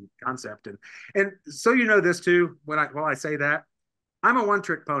that same concept. And so you know this too, while I say that, I'm a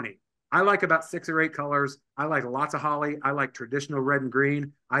one-trick pony. I like about 6 or 8 colors. I like lots of holly. I like traditional red and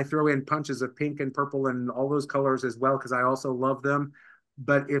green. I throw in punches of pink and purple and all those colors as well, because I also love them.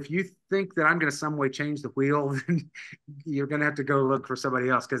 But if you think that I'm going to some way change the wheel, then you're going to have to go look for somebody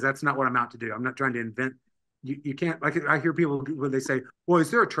else, because that's not what I'm out to do. I'm not trying to invent. You can't, like, I hear people when they say, well, is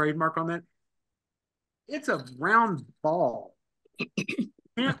there a trademark on that? It's a round ball. You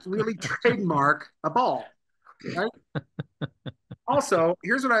can't really trademark a ball, right? Also,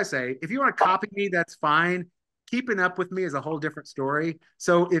 here's what I say. If you want to copy me, that's fine. Keeping up with me is a whole different story.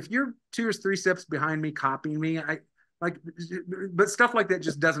 So if you're 2 or 3 steps behind me copying me, but stuff like that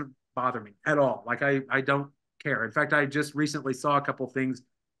just doesn't bother me at all. Like, I don't care. In fact, I just recently saw a couple things.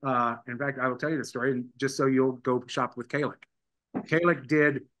 In fact, I will tell you the story, and just so you'll go shop with Kalik. Kalik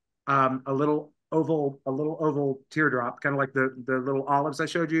did a little oval teardrop, kind of like the little olives I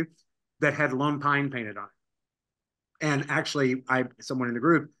showed you, that had lone pine painted on it. And actually, someone in the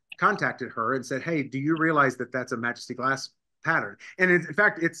group contacted her and said, "Hey, do you realize that that's a Majesty glass pattern?" And in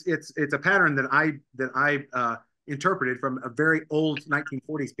fact, it's a pattern that I interpreted from a very old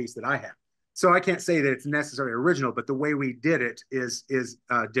 1940s piece that I have. So I can't say that it's necessarily original, but the way we did it is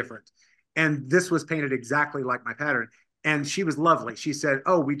different. And this was painted exactly like my pattern. And she was lovely. She said,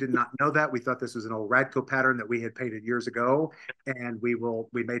 "Oh, we did not know that. We thought this was an old Radco pattern that we had painted years ago. And we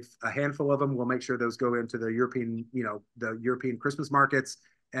made a handful of them. We'll make sure those go into the European Christmas markets,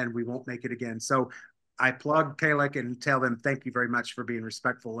 and we won't make it again." So I plug Kalik and tell them, thank you very much for being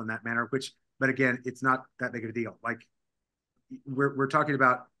respectful in that manner, but again, it's not that big of a deal. Like, we're talking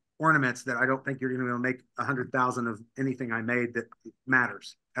about ornaments that I don't think you're going to be able to make 100,000 of anything I made that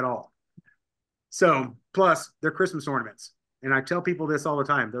matters at all. So, plus, they're Christmas ornaments. And I tell people this all the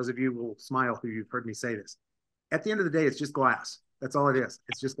time. Those of you will smile who you've heard me say this. At the end of the day, it's just glass. That's all it is.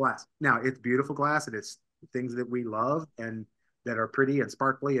 It's just glass. Now, it's beautiful glass, and it's things that we love and that are pretty and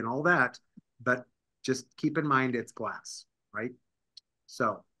sparkly and all that. But just keep in mind it's glass, right?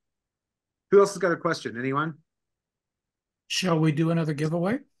 So, who else has got a question? Anyone? Shall we do another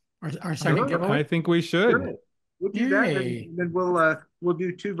giveaway? Our second giveaway? I think we should. Sure. We'll do that, and then we'll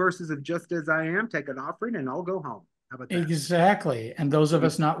do 2 verses of Just As I Am, take an offering, and I'll go home. How about that? Exactly. And those of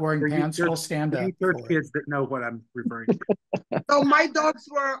us not wearing pants will stand up. Church kids that know what I'm referring to. So my dogs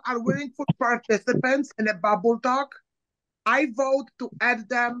are willing for participants in a bubble talk. I vote to add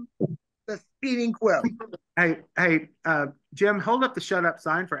them the spinning wheel. Hey, Jim, hold up the shut up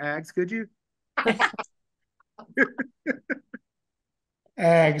sign for Ags, could you?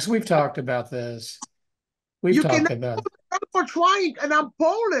 Ags, we've talked about this. We've talked about it. For trying, and I'm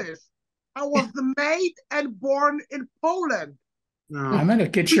Polish. I was made and born in Poland. No. I'm going to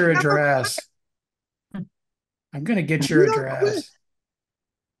get your address. I'm going to get your address.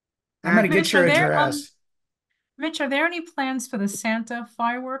 I'm going to get your address. Mitch, are there any plans for the Santa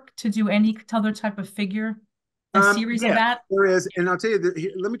firework to do any other type of figure? A series of that? There is, and I'll tell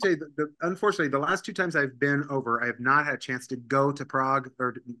you, let me tell you, unfortunately, the last 2 times I've been over, I have not had a chance to go to Prague,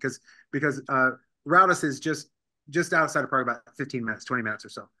 or because Raudus is just outside of Prague, about 15 minutes, 20 minutes or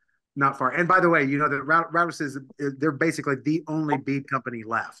so, not far. And by the way, you know that Raudus they're basically the only bead company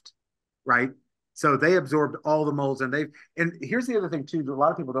left, right? So they absorbed all the molds, and here's the other thing too, that a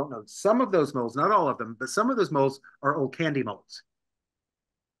lot of people don't know. Some of those molds, not all of them, but some of those molds are old candy molds.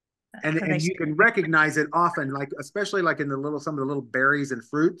 And you can recognize it often, like especially like in some of the little berries and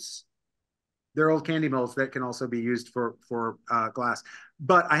fruits. They're old candy molds that can also be used for glass.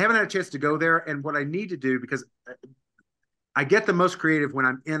 But I haven't had a chance to go there, and what I need to do, because I get the most creative when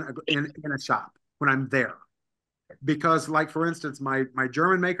I'm in a shop, when I'm there. Because, like, for instance, my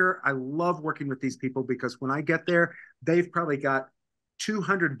German maker, I love working with these people, because when I get there, they've probably got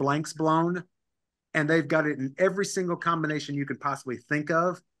 200 blanks blown, and they've got it in every single combination you could possibly think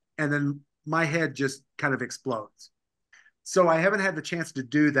of. And then my head just kind of explodes. So I haven't had the chance to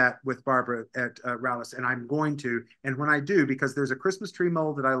do that with Barbara at Raudus, and I'm going to. And when I do, because there's a Christmas tree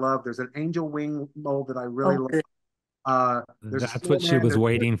mold that I love, there's an angel wing mold that I really love. That's what she was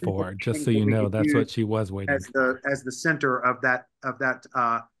waiting for. Just so you know, that's what she was waiting for. As the center of that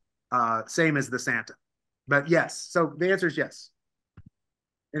same as the Santa. But yes, so the answer is yes.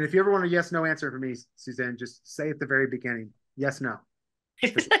 And if you ever want a yes/no answer for me, Suzanne, just say at the very beginning, yes, no.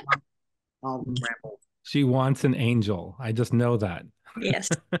 I'll ramble. She wants an angel. I just know that. Yes.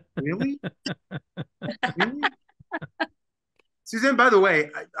 Really? Really? Suzanne, by the way,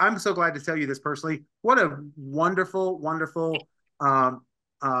 I'm so glad to tell you this personally. What a wonderful, wonderful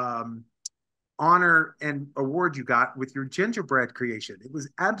honor and award you got with your gingerbread creation. It was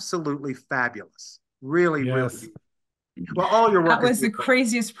absolutely fabulous. Really, yes. really. Well, all your work. That was the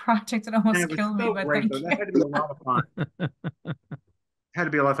craziest project. It almost killed me, but great, thank you. That had to be a lot of fun. Had to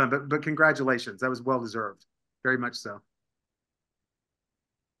be a lot of fun, but congratulations. That was well deserved. Very much so.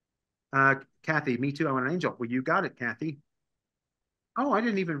 Kathy, me too. I'm an angel. Well, you got it, Kathy. Oh, I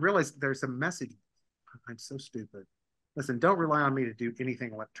didn't even realize there's a message. I'm so stupid. Listen, don't rely on me to do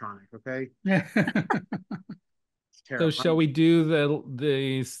anything electronic, okay? So shall we do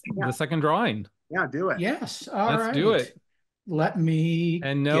the second drawing? Yeah, do it. Yes. All right. Let's do it. Let me.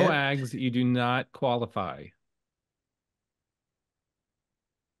 And no, Ags, you do not qualify.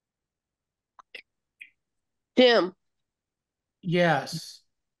 Jim. Yes.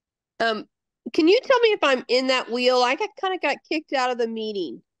 Can you tell me if I'm in that wheel? I kind of got kicked out of the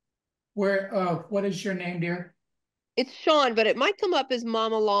meeting. Where? What is your name, dear? It's Sean, but it might come up as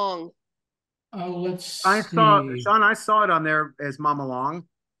Mama Long. Oh, let's see. Sean, I saw it on there as Mama Long.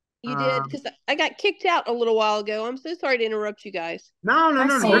 You did? Because I got kicked out a little while ago. I'm so sorry to interrupt you guys. No.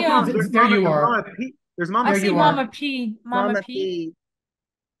 There you are. There's Mama. I see Mama P. Mama P.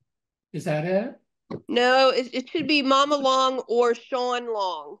 Is that it? No, it should be Mama Long or Sean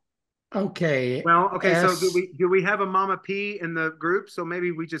Long. Okay. Well, okay. So do we have a Mama P in the group? So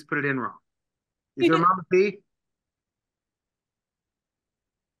maybe we just put it in wrong. Is there a Mama P?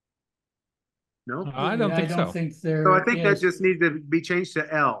 No, I don't think so. So I think that just needs to be changed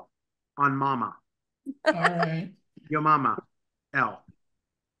to L on Mama. All right. Yo, Mama, L.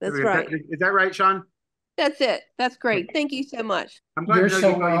 That's right. Is that right, Sean? That's it. That's great. Thank you so much. I'm glad to know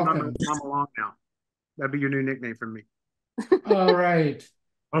you call you Mama Long now. That'd be your new nickname from me. All right.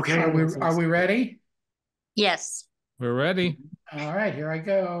 Okay. Are we ready? Yes. We're ready. All right, here I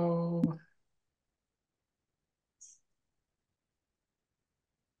go.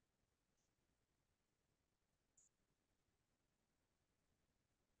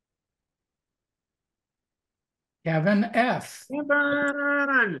 Kevin F.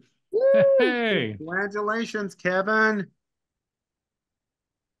 Kevin! Hey. Congratulations, Kevin.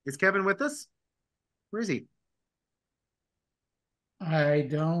 Is Kevin with us? Where is he? I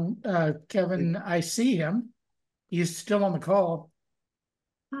don't, Kevin, I see him. He's still on the call.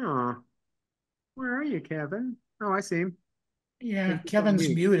 Huh. Where are you, Kevin? Oh, I see him. Yeah, Kevin's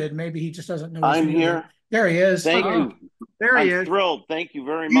muted. Maybe he just doesn't know. I'm here. There he is. Thank you. There he is. I'm thrilled. Thank you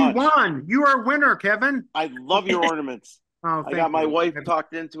very much. You won. You are a winner, Kevin. I love your ornaments. Oh, I got my wife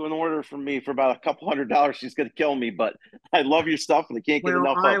talked into an order from me for about a couple $100. She's going to kill me, but I love your stuff and I can't get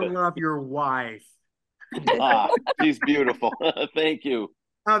enough of it. I love your wife. She's beautiful. Thank you.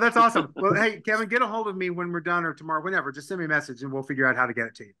 Oh, that's awesome. Well, hey, Kevin, get a hold of me when we're done or tomorrow, whenever. Just send me a message and we'll figure out how to get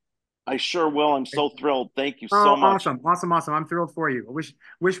it to you. I sure will. I'm so thrilled. Thank you so much. Awesome. I'm thrilled for you. I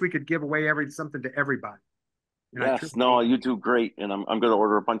wish we could give away something to everybody. And yes, no, you do great. And I'm going to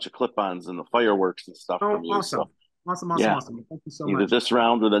order a bunch of clip-ons and the fireworks and stuff from you. Awesome. So, awesome. Thank you so much. Either this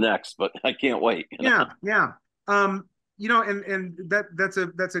round or the next, but I can't wait. Yeah. And that's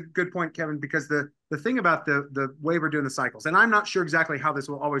a good point, Kevin, because the thing about the way we're doing the cycles, and I'm not sure exactly how this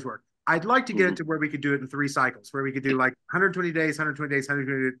will always work. I'd like to get it to where we could do it in 3 cycles, where we could do like 120 days, 120 days,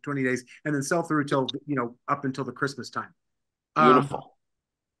 120 days, and then sell through till, up until the Christmas time. Beautiful.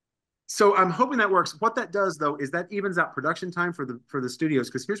 So I'm hoping that works. What that does, though, is that evens out production time for the studios,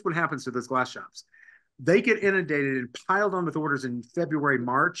 because here's what happens to those glass shops. They get inundated and piled on with orders in February,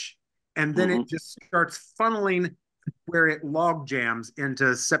 March, and then it just starts funneling where it log jams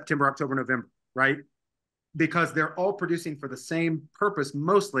into September, October, November, right? Because they're all producing for the same purpose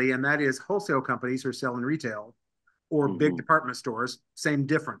mostly, and that is wholesale companies who are selling retail or big department stores. Same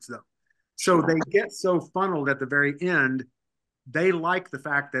difference, though. So they get so funneled at the very end. They like the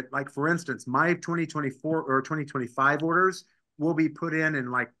fact that, like, for instance, my 2024 or 2025 orders will be put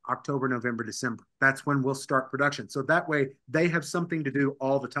in like October, November, December. That's when we'll start production. So that way they have something to do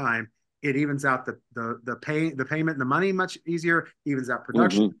all the time. It evens out the payment and the money much easier, evens out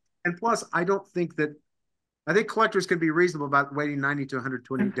production. And plus, I think collectors can be reasonable about waiting 90 to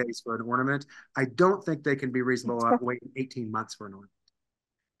 120 days for an ornament. I don't think they can be reasonable about waiting 18 months for an ornament.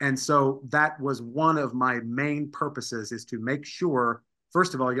 And so that was one of my main purposes, is to make sure,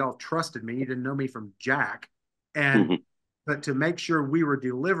 first of all, y'all trusted me. You didn't know me from Jack. But to make sure we were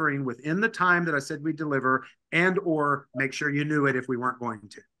delivering within the time that I said we'd deliver, and or make sure you knew it if we weren't going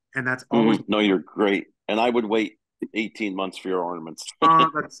to. And that's always No, you're great. And I would wait 18 months for your ornaments.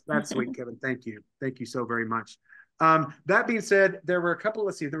 That's sweet, Kevin. Thank you so very much. That being said, there were a couple.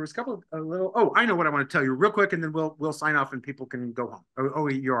 Let's see, there was a couple of little. Oh, I know what I want to tell you real quick, and then we'll sign off and people can go home.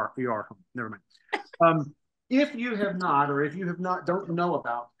 You are home. Never mind. If you have not, or if you have not, don't know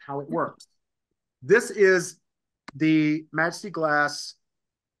about how it works. This is the Majesty Glass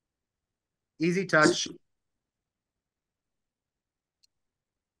Easy Touch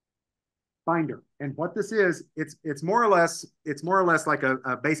binder. And what this is, it's more or less like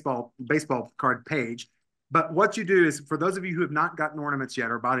a baseball card page. But what you do is, for those of you who have not gotten ornaments yet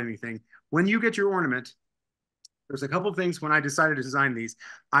or bought anything, when you get your ornament, there's a couple of things. When I decided to design these,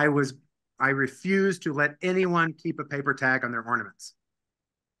 I refused to let anyone keep a paper tag on their ornaments.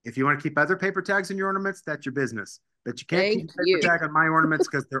 If you want to keep other paper tags in your ornaments, that's your business. But you can't keep a paper tag on my ornaments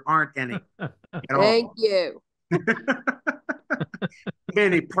because there aren't any at all. Thank you.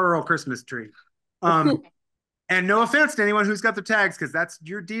 Any pearl Christmas tree. And no offense to anyone who's got the tags, because that's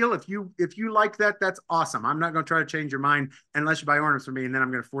your deal. If you like that, that's awesome. I'm not going to try to change your mind unless you buy ornaments from me, and then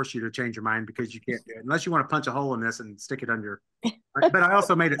I'm going to force you to change your mind because you can't do it unless you want to punch a hole in this and stick it on your. But I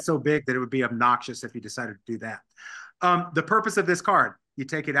also made it so big that it would be obnoxious if you decided to do that. The purpose of this card: you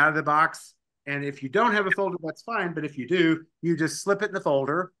take it out of the box, and if you don't have a folder, that's fine. But if you do, you just slip it in the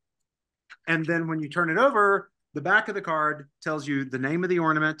folder, and then when you turn it over, the back of the card tells you the name of the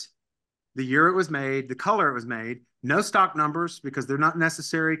ornament, the year it was made, the color it was made, no stock numbers because they're not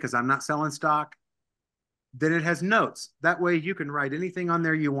necessary because I'm not selling stock. Then it has notes. That way you can write anything on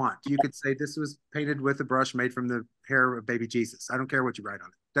there you want. You could say this was painted with a brush made from the hair of baby Jesus. I don't care what you write on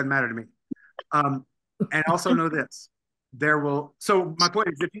it. Doesn't matter to me. And also know this. So my point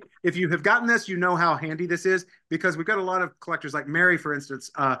is, if you have gotten this, you know how handy this is, because we've got a lot of collectors like Mary, for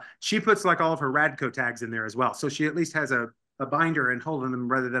instance. She puts like all of her Radco tags in there as well. So she at least has a binder and holding them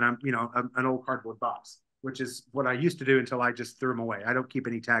rather than an old cardboard box, which is what I used to do until I just threw them away. I don't keep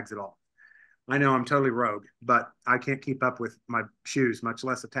any tags at all. I know I'm totally rogue, but I can't keep up with my shoes, much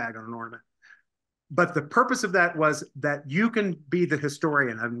less a tag on an ornament. But the purpose of that was that you can be the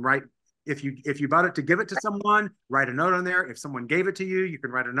historian and write. If you bought it to give it to someone, write a note on there. If someone gave it to you, you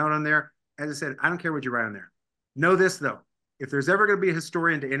can write a note on there. As I said, I don't care what you write on there. Know this though. If there's ever going to be a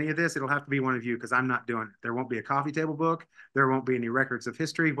historian to any of this, it'll have to be one of you, because I'm not doing it. There won't be a coffee table book. There won't be any records of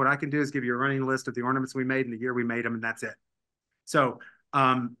history. What I can do is give you a running list of the ornaments we made and the year we made them, and that's it. So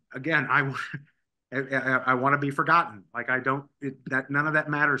again, I want to be forgotten. Like none of that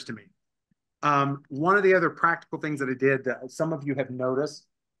matters to me. One of the other practical things that I did that some of you have noticed,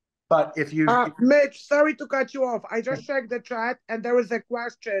 but if you Mitch, sorry to cut you off. I just checked the chat and there was a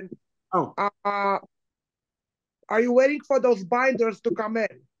question. Oh. Are you waiting for those binders to come in?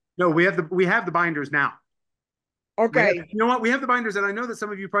 No, we have the binders now. Okay. You know what? We have the binders, and I know that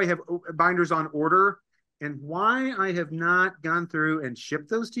some of you probably have binders on order. And why I have not gone through and shipped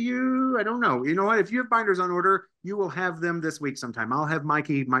those to you, I don't know. You know what? If you have binders on order, you will have them this week sometime. I'll have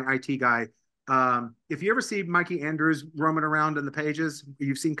Mikey, my IT guy. If you ever see Mikey Andrews roaming around in the pages,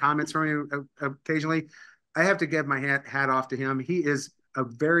 you've seen comments from him occasionally, I have to give my hat off to him. He is a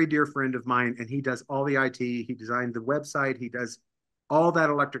very dear friend of mine, and he does all the IT. He designed the website. He does all that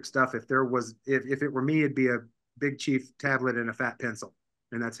electric stuff. If it were me, it'd be a Big Chief tablet and a fat pencil,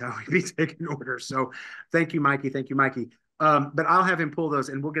 and that's how he'd be taking orders. So thank you, Mikey. Thank you, Mikey. But I'll have him pull those,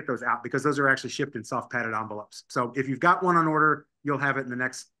 and we'll get those out because those are actually shipped in soft padded envelopes. So if you've got one on order, you'll have it in the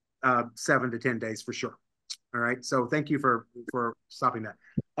next 7 to 10 days for sure. All right. So thank you for stopping that.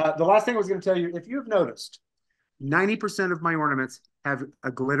 The last thing I was going to tell you, if you've noticed, 90% of my ornaments have a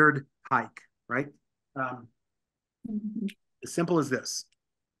glittered pike, right? As simple as this.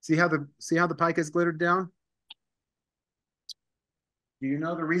 See how the pike is glittered down? Do you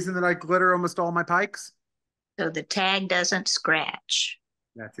know the reason that I glitter almost all my pikes? So the tag doesn't scratch.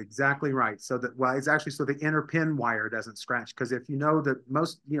 That's exactly right. It's actually so the inner pin wire doesn't scratch. Because if you know that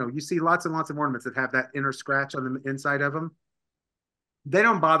you see lots and lots of ornaments that have that inner scratch on the inside of them. They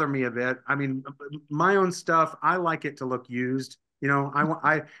don't bother me a bit. I mean, my own stuff, I like it to look used.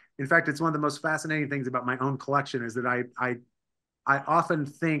 In fact, it's one of the most fascinating things about my own collection is that I often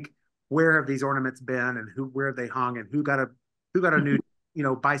think, where have these ornaments been, and where have they hung, and who got a new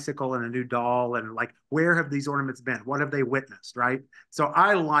bicycle and a new doll, and like, where have these ornaments been? What have they witnessed, right? So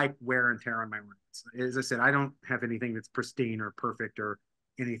I like wear and tear on my ornaments. As I said, I don't have anything that's pristine or perfect or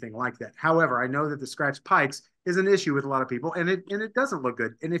anything like that. However, I know that the scratch pikes is an issue with a lot of people, and it doesn't look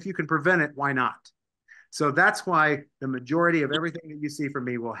good. And if you can prevent it, why not? So that's why the majority of everything that you see from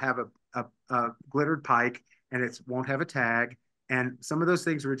me will have a glittered pike, and it won't have a tag. And some of those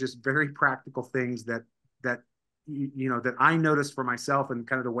things are just very practical things that I notice for myself and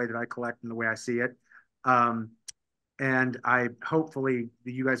kind of the way that I collect and the way I see it. And hopefully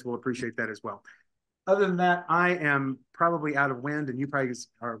you guys will appreciate that as well. Other than that, I am probably out of wind, and you guys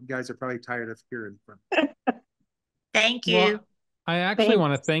are probably tired of hearing from me. Thank you. Well, I actually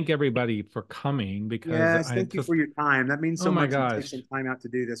want to thank everybody for coming because yes, thank you for your time. That means so much. Oh my gosh. Take some time out to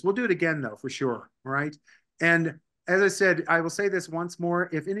do this. We'll do it again though, for sure. All right. And as I said, I will say this once more.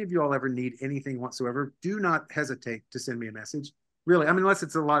 If any of you all ever need anything whatsoever, do not hesitate to send me a message. Really, I mean, unless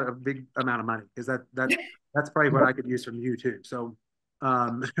it's a big amount of money, because that's probably what I could use from you too. So,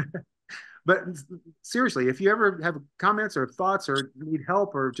 but seriously, if you ever have comments or thoughts or need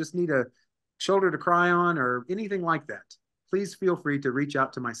help or just need a shoulder to cry on or anything like that, please feel free to reach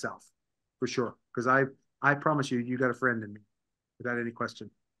out to myself for sure. Because I promise you got a friend in me without any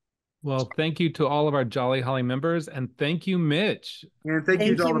question. Well, thank you to all of our Jolly Holly members, and thank you, Mitch. And thank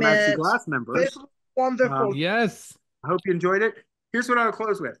you to all the Majesty Glass members. It's wonderful. Yes. I hope you enjoyed it. Here's what I'll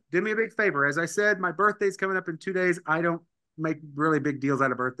close with. Do me a big favor. As I said, my birthday's coming up in 2 days. I don't make really big deals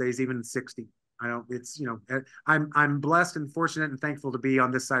out of birthdays, even 60. I don't, it's, you know, I'm blessed and fortunate and thankful to be on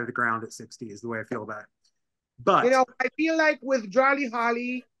this side of the ground at 60 is the way I feel about it. But, you know, I feel like with Jolly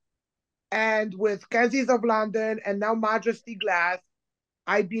Holly and with Kenzies of London and now Majesty Glass,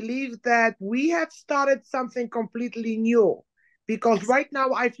 I believe that we have started something completely new, because right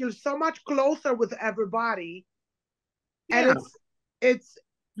now I feel so much closer with everybody. Yeah. And it's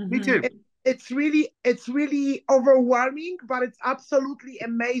me too. It's really overwhelming, but it's absolutely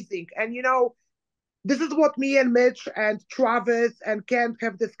amazing. And you know, this is what me and Mitch and Travis and Kent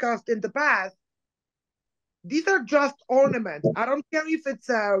have discussed in the past. These are just ornaments. I don't care if it's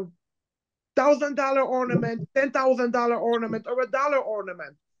a $1,000 ornament, $10,000 ornament, or $1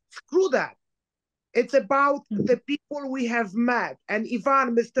 ornament. Screw that. It's about the people we have met. And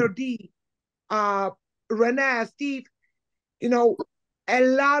Ivan, Mr. D, Renee, Steve, you know, a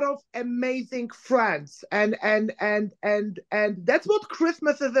lot of amazing friends. And that's what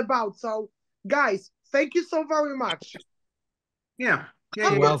Christmas is about. So guys, thank you so very much. Yeah.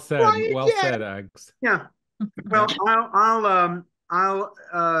 Well said. Well said, Eggs. Yeah. Well, I'll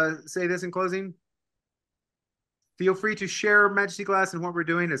say this in closing. Feel free to share Majesty Glass and what we're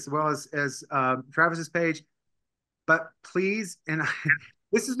doing, as well as Travis's page. But please, and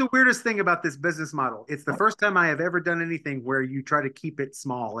this is the weirdest thing about this business model. It's the first time I have ever done anything where you try to keep it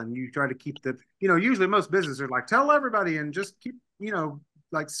small and you try to keep the, you know, usually most businesses are like, tell everybody and just keep, you know,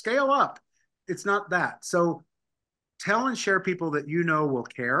 like scale up. It's not that. So tell and share people that you know will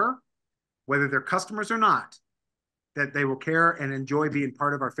care, whether they're customers or not, that they will care and enjoy being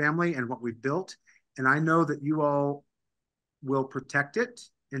part of our family and what we've built. And I know that you all will protect it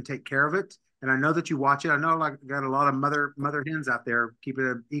and take care of it. And I know that you watch it. I know like got a lot of mother hens out there keeping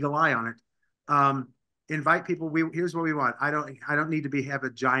an eagle eye on it. Invite people. Here's what we want. I don't need to have a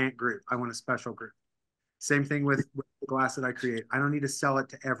giant group. I want a special group. Same thing with the glass that I create. I don't need to sell it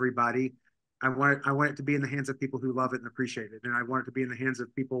to everybody. I want it to be in the hands of people who love it and appreciate it. And I want it to be in the hands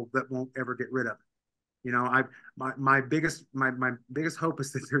of people that won't ever get rid of it. You know, my biggest hope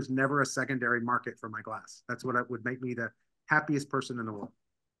is that there's never a secondary market for my glass. That's what would make me the happiest person in the world.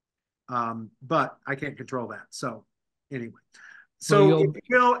 But I can't control that. So anyway, so if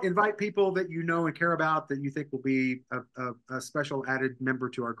you will invite people that you know and care about, that you think will be a special added member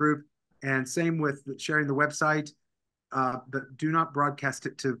to our group. And same with sharing the website, but do not broadcast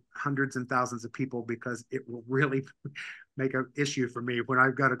it to hundreds and thousands of people, because it will really make an issue for me when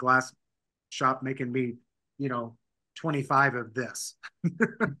I've got a glass shop making me, you know, 25 of this.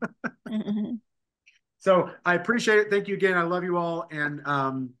 So I appreciate it. Thank you again. I love you all. And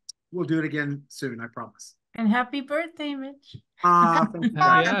we'll do it again soon, I promise. And happy birthday, Mitch. Yes,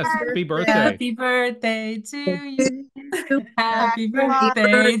 happy birthday. Happy birthday to you. Happy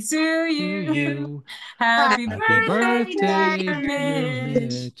birthday to you. Happy birthday,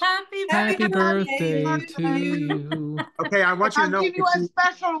 Mitch. Happy birthday to you. Okay, I want you to know. I'll give you a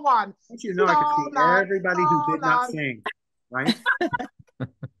special one. I want you to know I can see everybody who did not sing, right?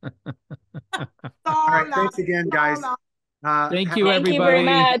 All right, thanks again, guys. Thank you, everybody. Thank you very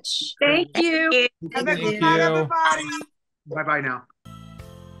much. Thank you. Have a good night, everybody. Bye-bye now.